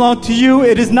doesn't belong to you.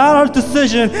 It is not our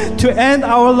decision to end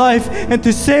our life and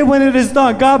to say when it is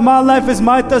done, God, my life is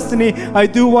my destiny. I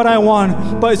do what I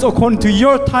want. But it's according to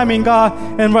your timing, God.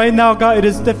 And right now, God, it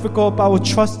is difficult, but I will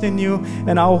trust in you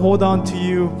and I will hold on to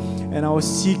you and I will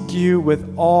seek you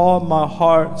with all my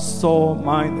heart, soul,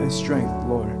 mind, and strength,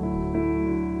 Lord.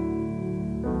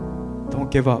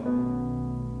 Don't give up.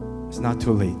 It's not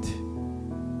too late.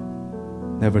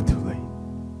 Never too late.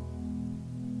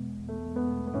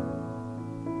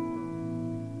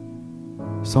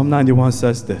 Psalm 91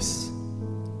 says this.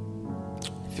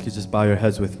 If you could just bow your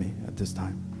heads with me at this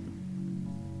time.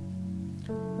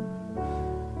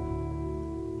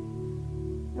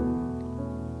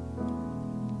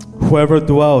 Whoever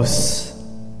dwells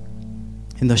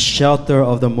in the shelter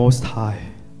of the Most High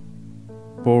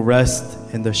will rest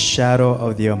in the shadow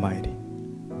of the Almighty.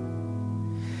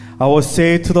 I will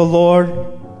say to the Lord,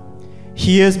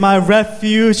 He is my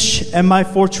refuge and my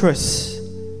fortress,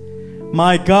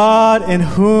 my God in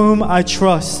whom I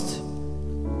trust.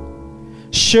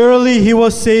 Surely He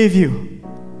will save you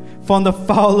from the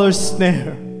fowler's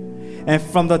snare and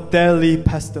from the deadly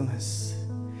pestilence.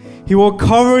 He will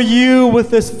cover you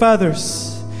with His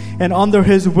feathers, and under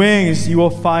His wings you will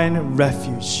find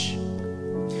refuge.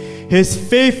 His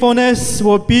faithfulness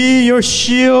will be your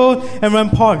shield and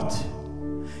rampart.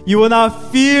 You will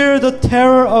not fear the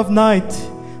terror of night,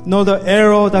 nor the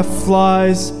arrow that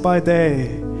flies by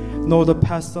day, nor the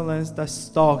pestilence that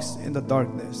stalks in the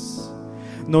darkness,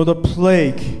 nor the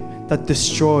plague that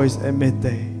destroys at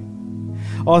midday.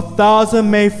 1,000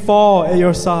 may fall at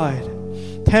your side,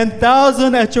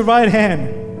 10,000 at your right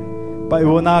hand, but it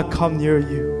will not come near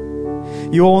you.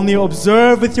 You only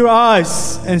observe with your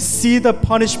eyes and see the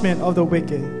punishment of the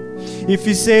wicked. If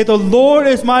you say, the Lord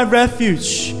is my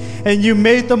refuge, and you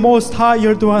made the Most High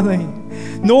your dwelling,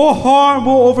 no harm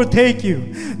will overtake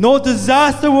you, no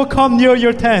disaster will come near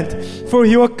your tent, for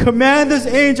He will command His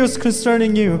angels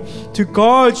concerning you to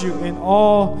guard you in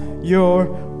all your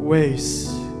ways.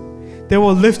 They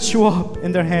will lift you up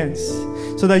in their hands,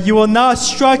 so that you will not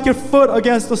strike your foot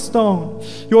against the stone.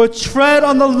 You will tread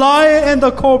on the lion and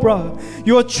the cobra.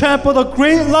 You will trample the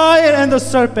great lion and the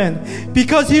serpent.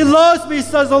 Because He loves me,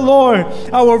 says the Lord,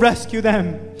 I will rescue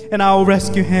them, and I will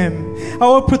rescue him. I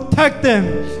will protect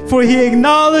him, for he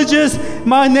acknowledges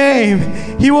my name.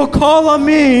 He will call on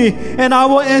me, and I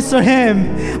will answer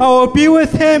him. I will be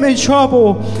with him in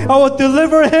trouble. I will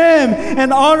deliver him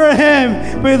and honor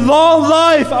him. With long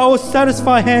life I will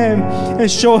satisfy him and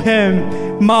show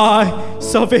him my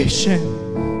salvation.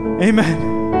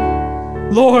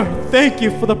 Amen. Lord, thank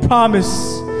you for the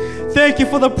promise. Thank you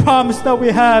for the promise that we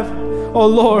have, oh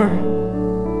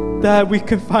Lord, that we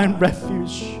can find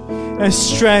refuge and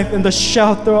strength in the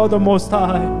shelter of the Most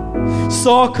High.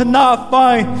 Saul could not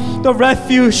find the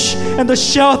refuge and the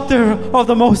shelter of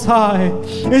the Most High.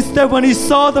 Instead, when he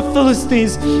saw the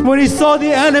Philistines, when he saw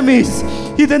the enemies,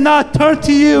 he did not turn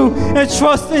to you and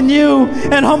trust in you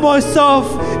and humble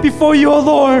himself before you, O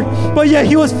Lord. But yet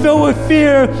he was filled with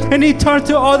fear, and he turned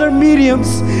to other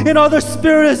mediums and other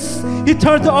spirits. He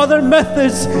turned to other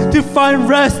methods to find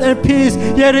rest and peace.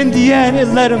 Yet in the end, it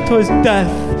led him to his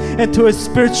death, and to a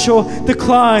spiritual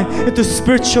decline, into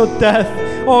spiritual death.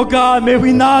 Oh God, may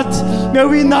we not,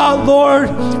 Lord,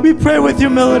 we pray with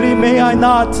humility, may I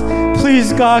not.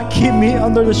 Please, God, keep me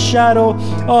under the shadow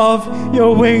of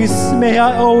your wings. May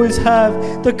I always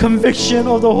have the conviction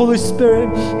of the Holy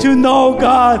Spirit to know,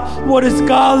 God, what is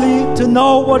godly, to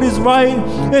know what is right,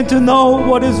 and to know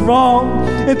what is wrong,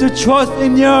 and to trust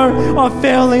in your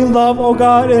unfailing love, oh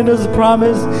God, and His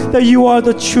promise that you are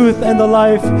the truth and the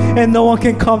life, and no one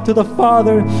can come to the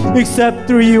Father except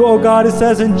through you, oh God. It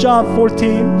says in John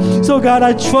 14. So God,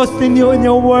 I trust in you and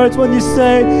your words when you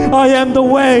say, I am the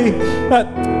way,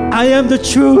 I am the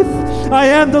truth, I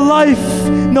am the life.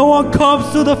 No one comes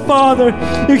to the Father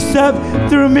except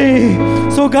through me.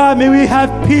 So God, may we have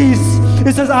peace.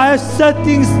 It says, I have said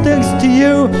these things to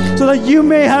you so that you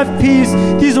may have peace.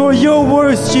 These were your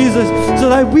words, Jesus, so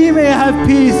that we may have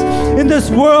peace. In this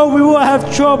world we will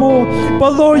have trouble,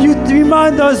 but Lord, you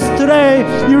remind us today,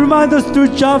 you remind us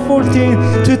through John 14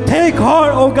 to take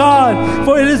heart, oh God,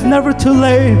 for it is never too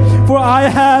late, for I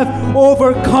have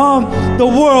overcome the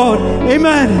world.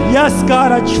 Amen. Yes,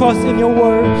 God, I trust in your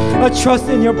word. I trust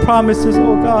in your promises,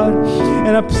 oh God,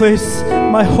 and I place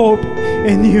my hope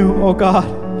in you, oh God,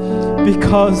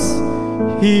 because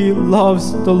He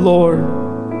loves the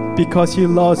Lord, because He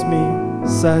loves me,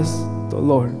 says the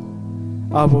Lord.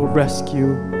 I will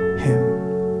rescue him.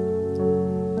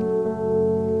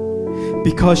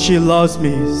 Because she loves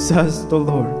me, says the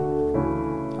Lord,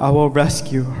 I will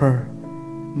rescue her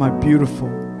my beautiful,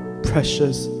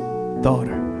 precious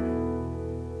daughter.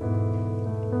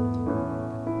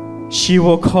 She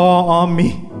will call on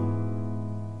me.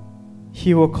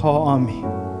 He will call on me.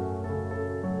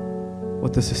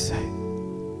 What does it say?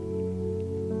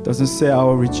 It doesn't say I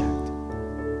will reject.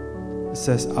 It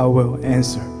says I will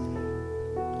answer.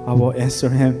 I will answer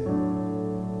him,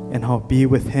 and I'll be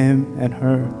with him and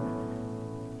her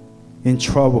in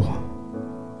trouble,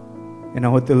 and I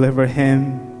will deliver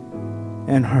him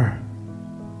and her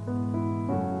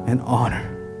and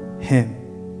honor him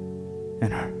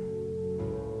and her.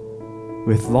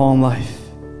 With long life,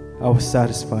 I will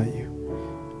satisfy you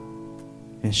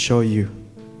and show you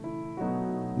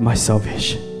my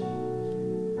salvation.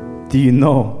 Do you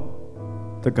know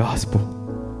the gospel?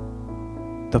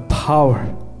 The power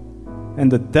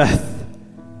and the death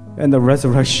and the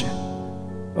resurrection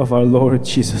of our Lord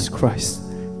Jesus Christ.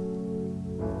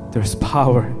 There's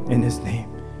power in his name.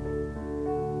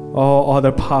 All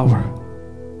other power,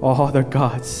 all other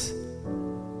gods,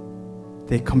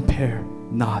 they compare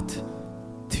not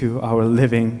to our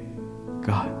living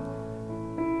God.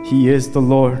 He is the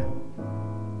Lord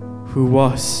who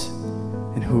was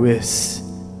and who is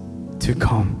to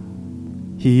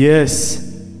come. He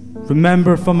is.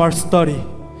 Remember from our study,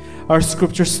 our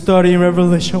scripture study in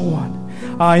Revelation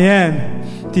 1, I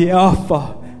am the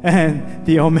Alpha and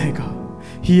the Omega.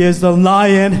 He is the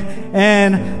lion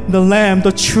and the lamb,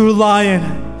 the true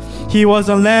lion. He was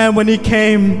a lamb when he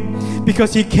came,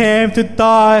 because he came to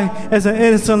die as an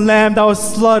innocent lamb that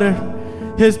was slaughtered.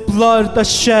 His blood that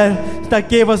shed, that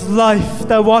gave us life,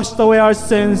 that washed away our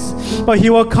sins. But he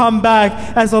will come back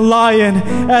as a lion,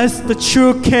 as the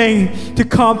true king, to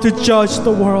come to judge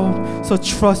the world. So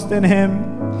trust in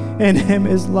him. In him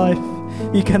is life.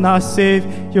 You cannot save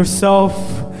yourself.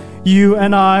 You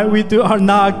and I, are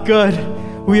not good.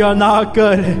 We are not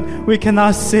good. We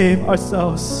cannot save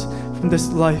ourselves from this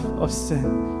life of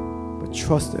sin. But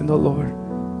trust in the Lord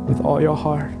with all your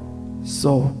heart,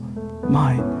 soul,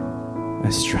 mind,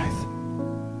 and strength.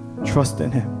 Trust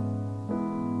in him.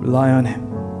 Rely on him.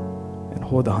 And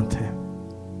hold on to him.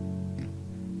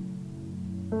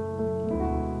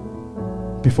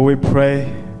 Before we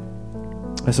pray,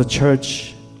 as a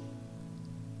church,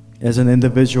 as an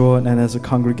individual, and as a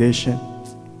congregation,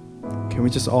 can we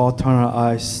just all turn our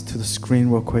eyes to the screen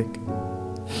real quick?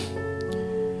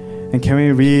 And can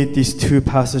we read these two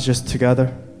passages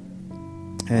together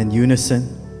in unison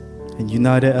and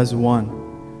united as one?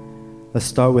 Let's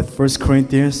start with 1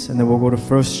 Corinthians, and then we'll go to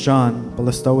 1 John. But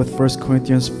let's start with 1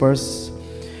 Corinthians first.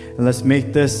 And let's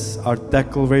make this our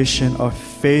declaration of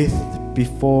faith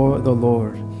before the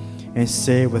Lord, and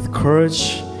say it with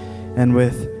courage and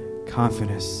with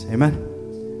confidence. Amen.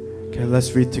 Okay,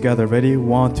 let's read together. Ready?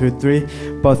 1, 2,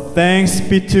 3. But thanks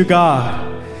be to God.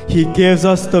 He gives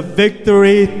us the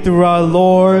victory through our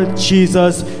Lord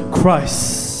Jesus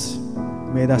Christ.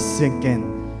 May that sink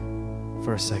in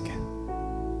for a second.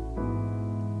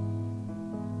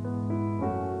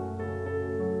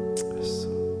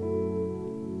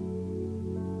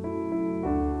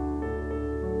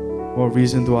 What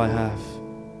reason do I have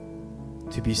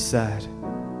to be sad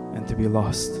and to be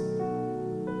lost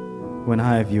when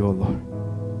I have you, O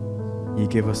Lord? You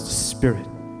give us the spirit,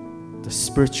 the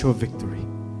spiritual victory,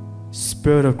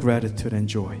 spirit of gratitude and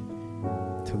joy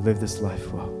to live this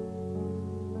life well.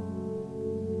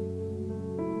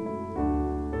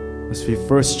 Let's read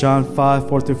 1 John 5,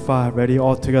 4-5. Ready?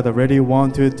 All together. Ready?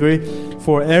 1, 2, 3.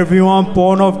 For everyone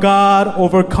born of God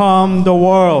overcome the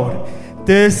world.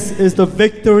 This is the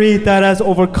victory that has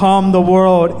overcome the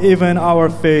world, even our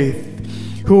faith.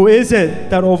 Who is it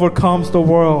that overcomes the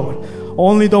world?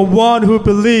 Only the one who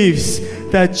believes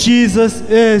that Jesus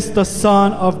is the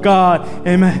Son of God.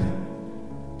 Amen.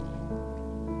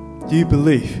 Do you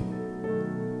believe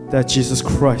that Jesus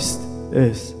Christ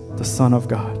is the Son of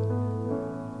God?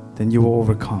 Then you will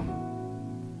overcome.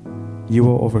 You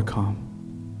will overcome,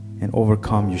 and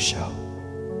overcome you shall.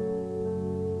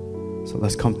 So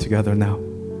let's come together now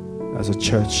as a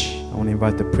church. I want to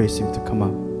invite the praise team to come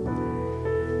up.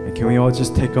 And can we all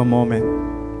just take a moment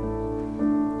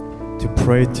to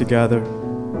pray together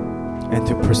and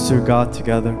to pursue God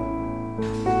together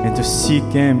and to seek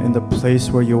him in the place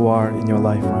where you are in your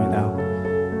life right now.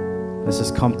 Let's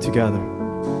just come together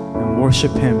and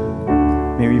worship him.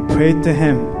 May we pray to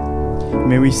him.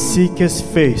 May we seek his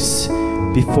face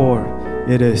before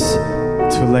it is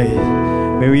too late.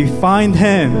 May we find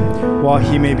him while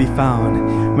he may be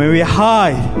found. May we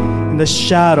hide in the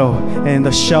shadow and in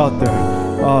the shelter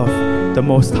of the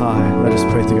Most High. Let us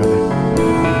pray together.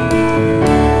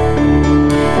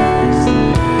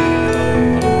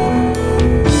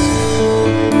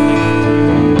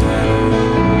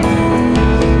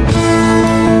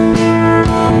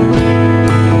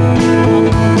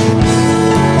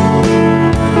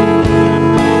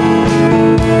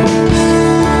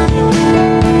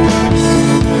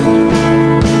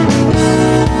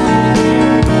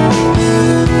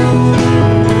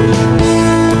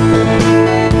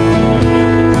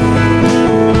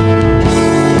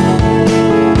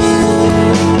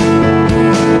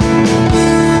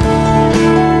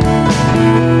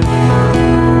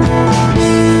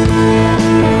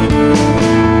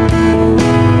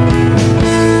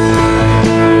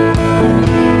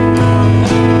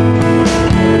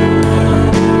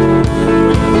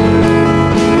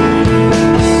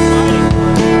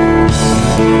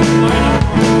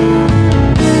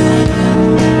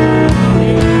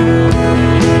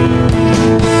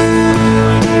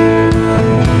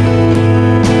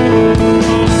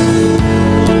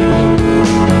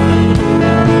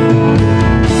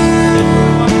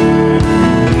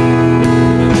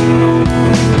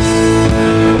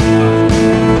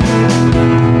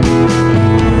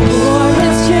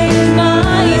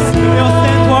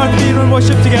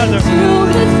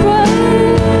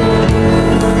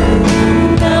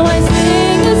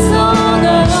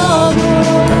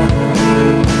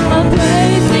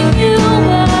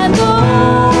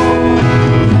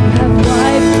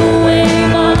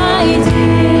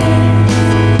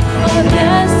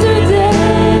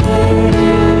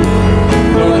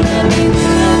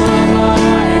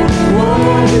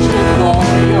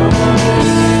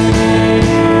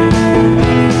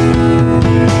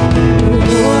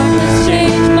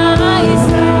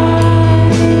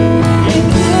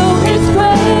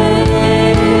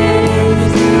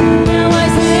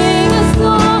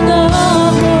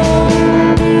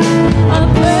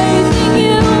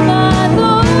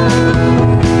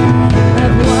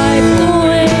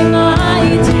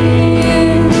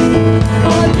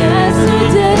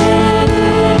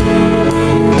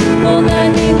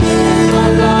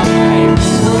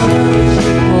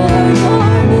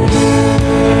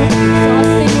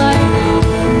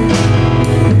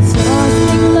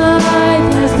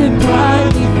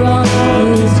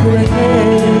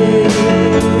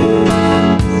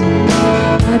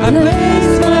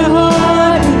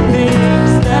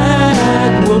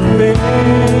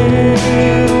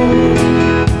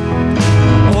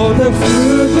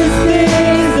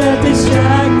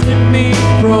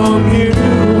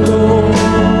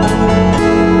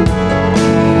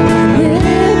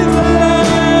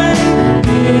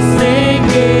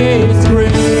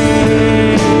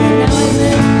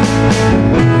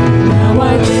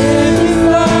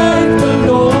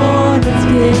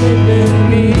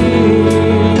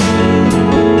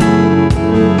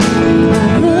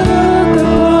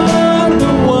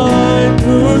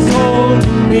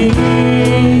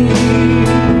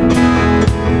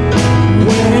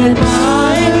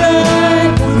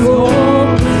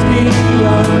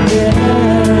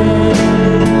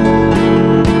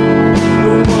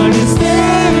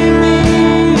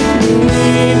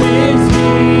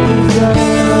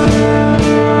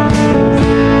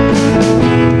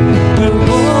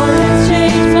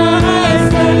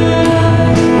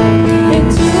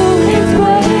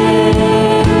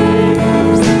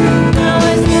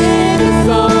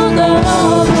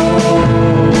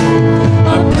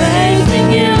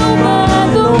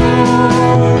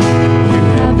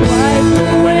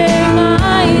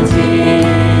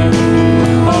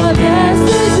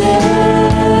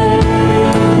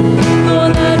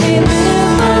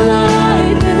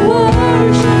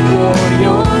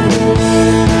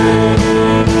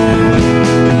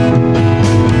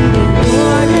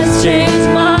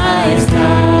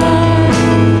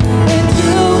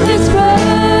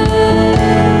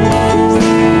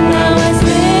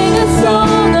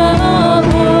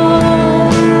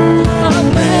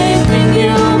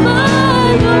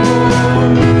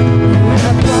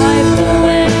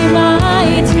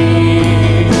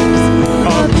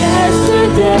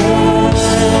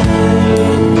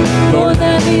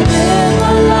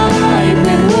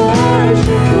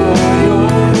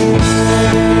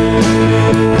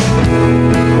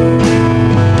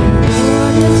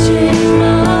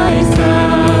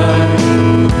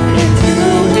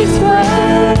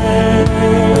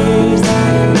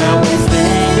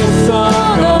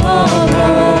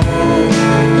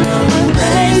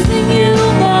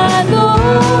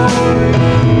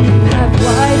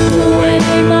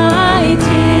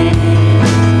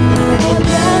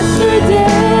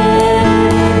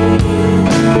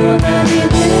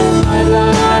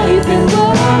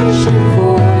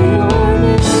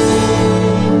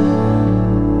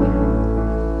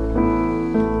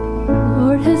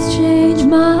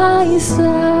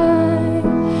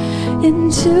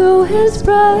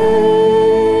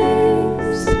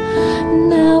 praise.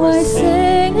 Now I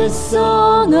sing a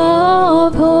song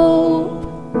of hope.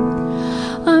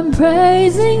 I'm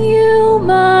praising you,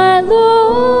 my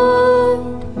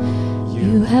Lord.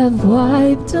 You have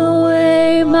wiped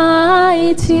away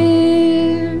my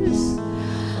tears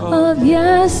of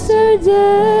yesterday.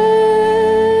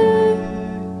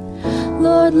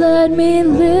 Lord, let me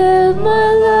live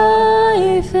my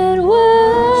life and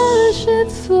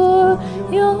worship for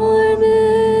your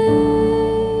name.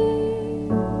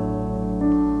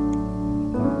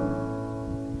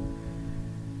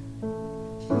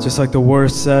 Just like the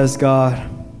word says, God,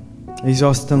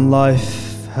 exhausting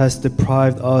life has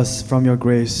deprived us from your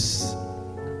grace.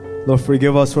 Lord,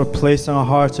 forgive us for placing our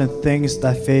hearts on things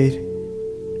that fade.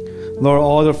 Lord,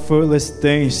 all the fruitless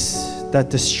things that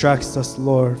distracts us,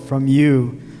 Lord, from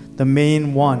you, the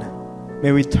main one.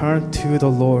 May we turn to the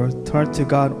Lord, turn to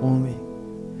God only.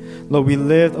 Lord, we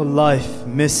lived a life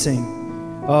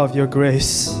missing of your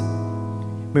grace.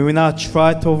 May we not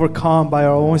try to overcome by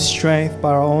our own strength,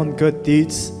 by our own good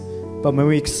deeds, but may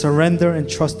we surrender and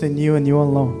trust in you and you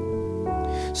alone.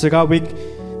 So God, we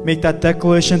make that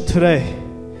declaration today.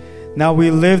 Now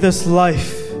we live this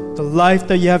life, the life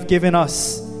that you have given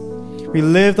us. We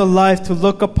live the life to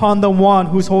look upon the one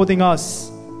who's holding us.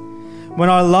 When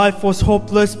our life was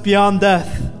hopeless beyond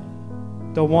death,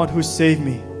 the one who saved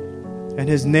me, and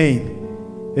his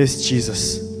name is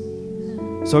Jesus.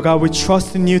 So God, we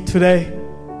trust in you today.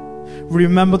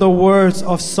 Remember the words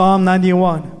of Psalm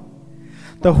 91,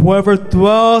 that whoever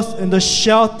dwells in the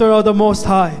shelter of the Most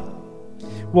High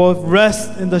will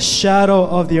rest in the shadow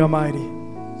of the Almighty.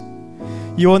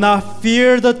 You will not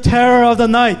fear the terror of the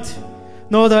night,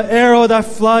 nor the arrow that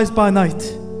flies by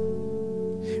night.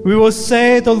 We will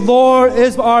say, the Lord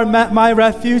is my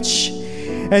refuge,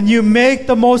 and you make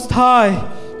the Most High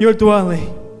your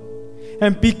dwelling.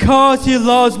 And because he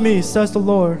loves me, says the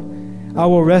Lord, I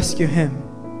will rescue him.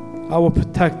 I will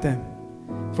protect him,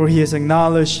 for he has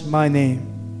acknowledged my name.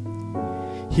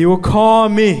 He will call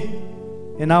me,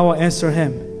 and I will answer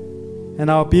him,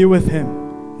 and I will be with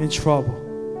him in trouble.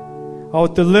 I will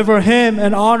deliver him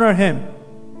and honor him.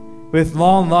 With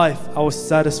long life, I will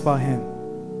satisfy him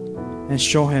and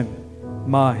show him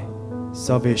my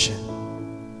salvation.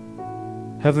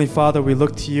 Heavenly Father, we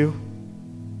look to you.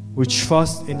 We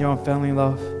trust in your unfailing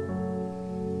love.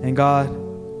 And God,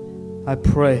 I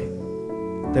pray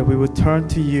that we would turn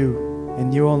to you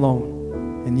and you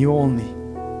alone and you only.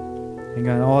 And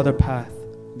God, all the path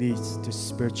leads to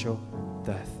spiritual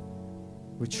death.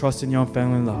 We trust in your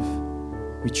unfailing love.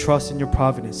 We trust in your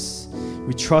providence.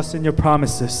 We trust in your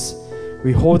promises.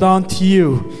 We hold on to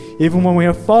you even when we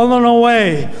have fallen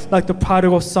away, like the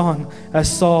prodigal son, as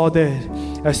Saul did,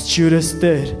 as Judas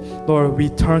did. Lord, we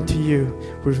turn to you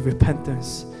with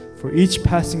repentance. For each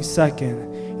passing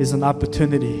second is an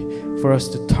opportunity for us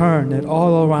to turn it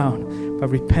all around by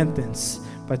repentance,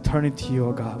 by turning to you,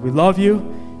 oh God. We love you.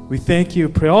 We thank you.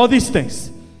 Pray all these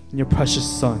things in your precious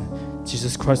Son,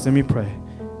 Jesus Christ. Let me pray.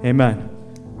 Amen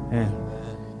and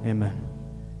amen.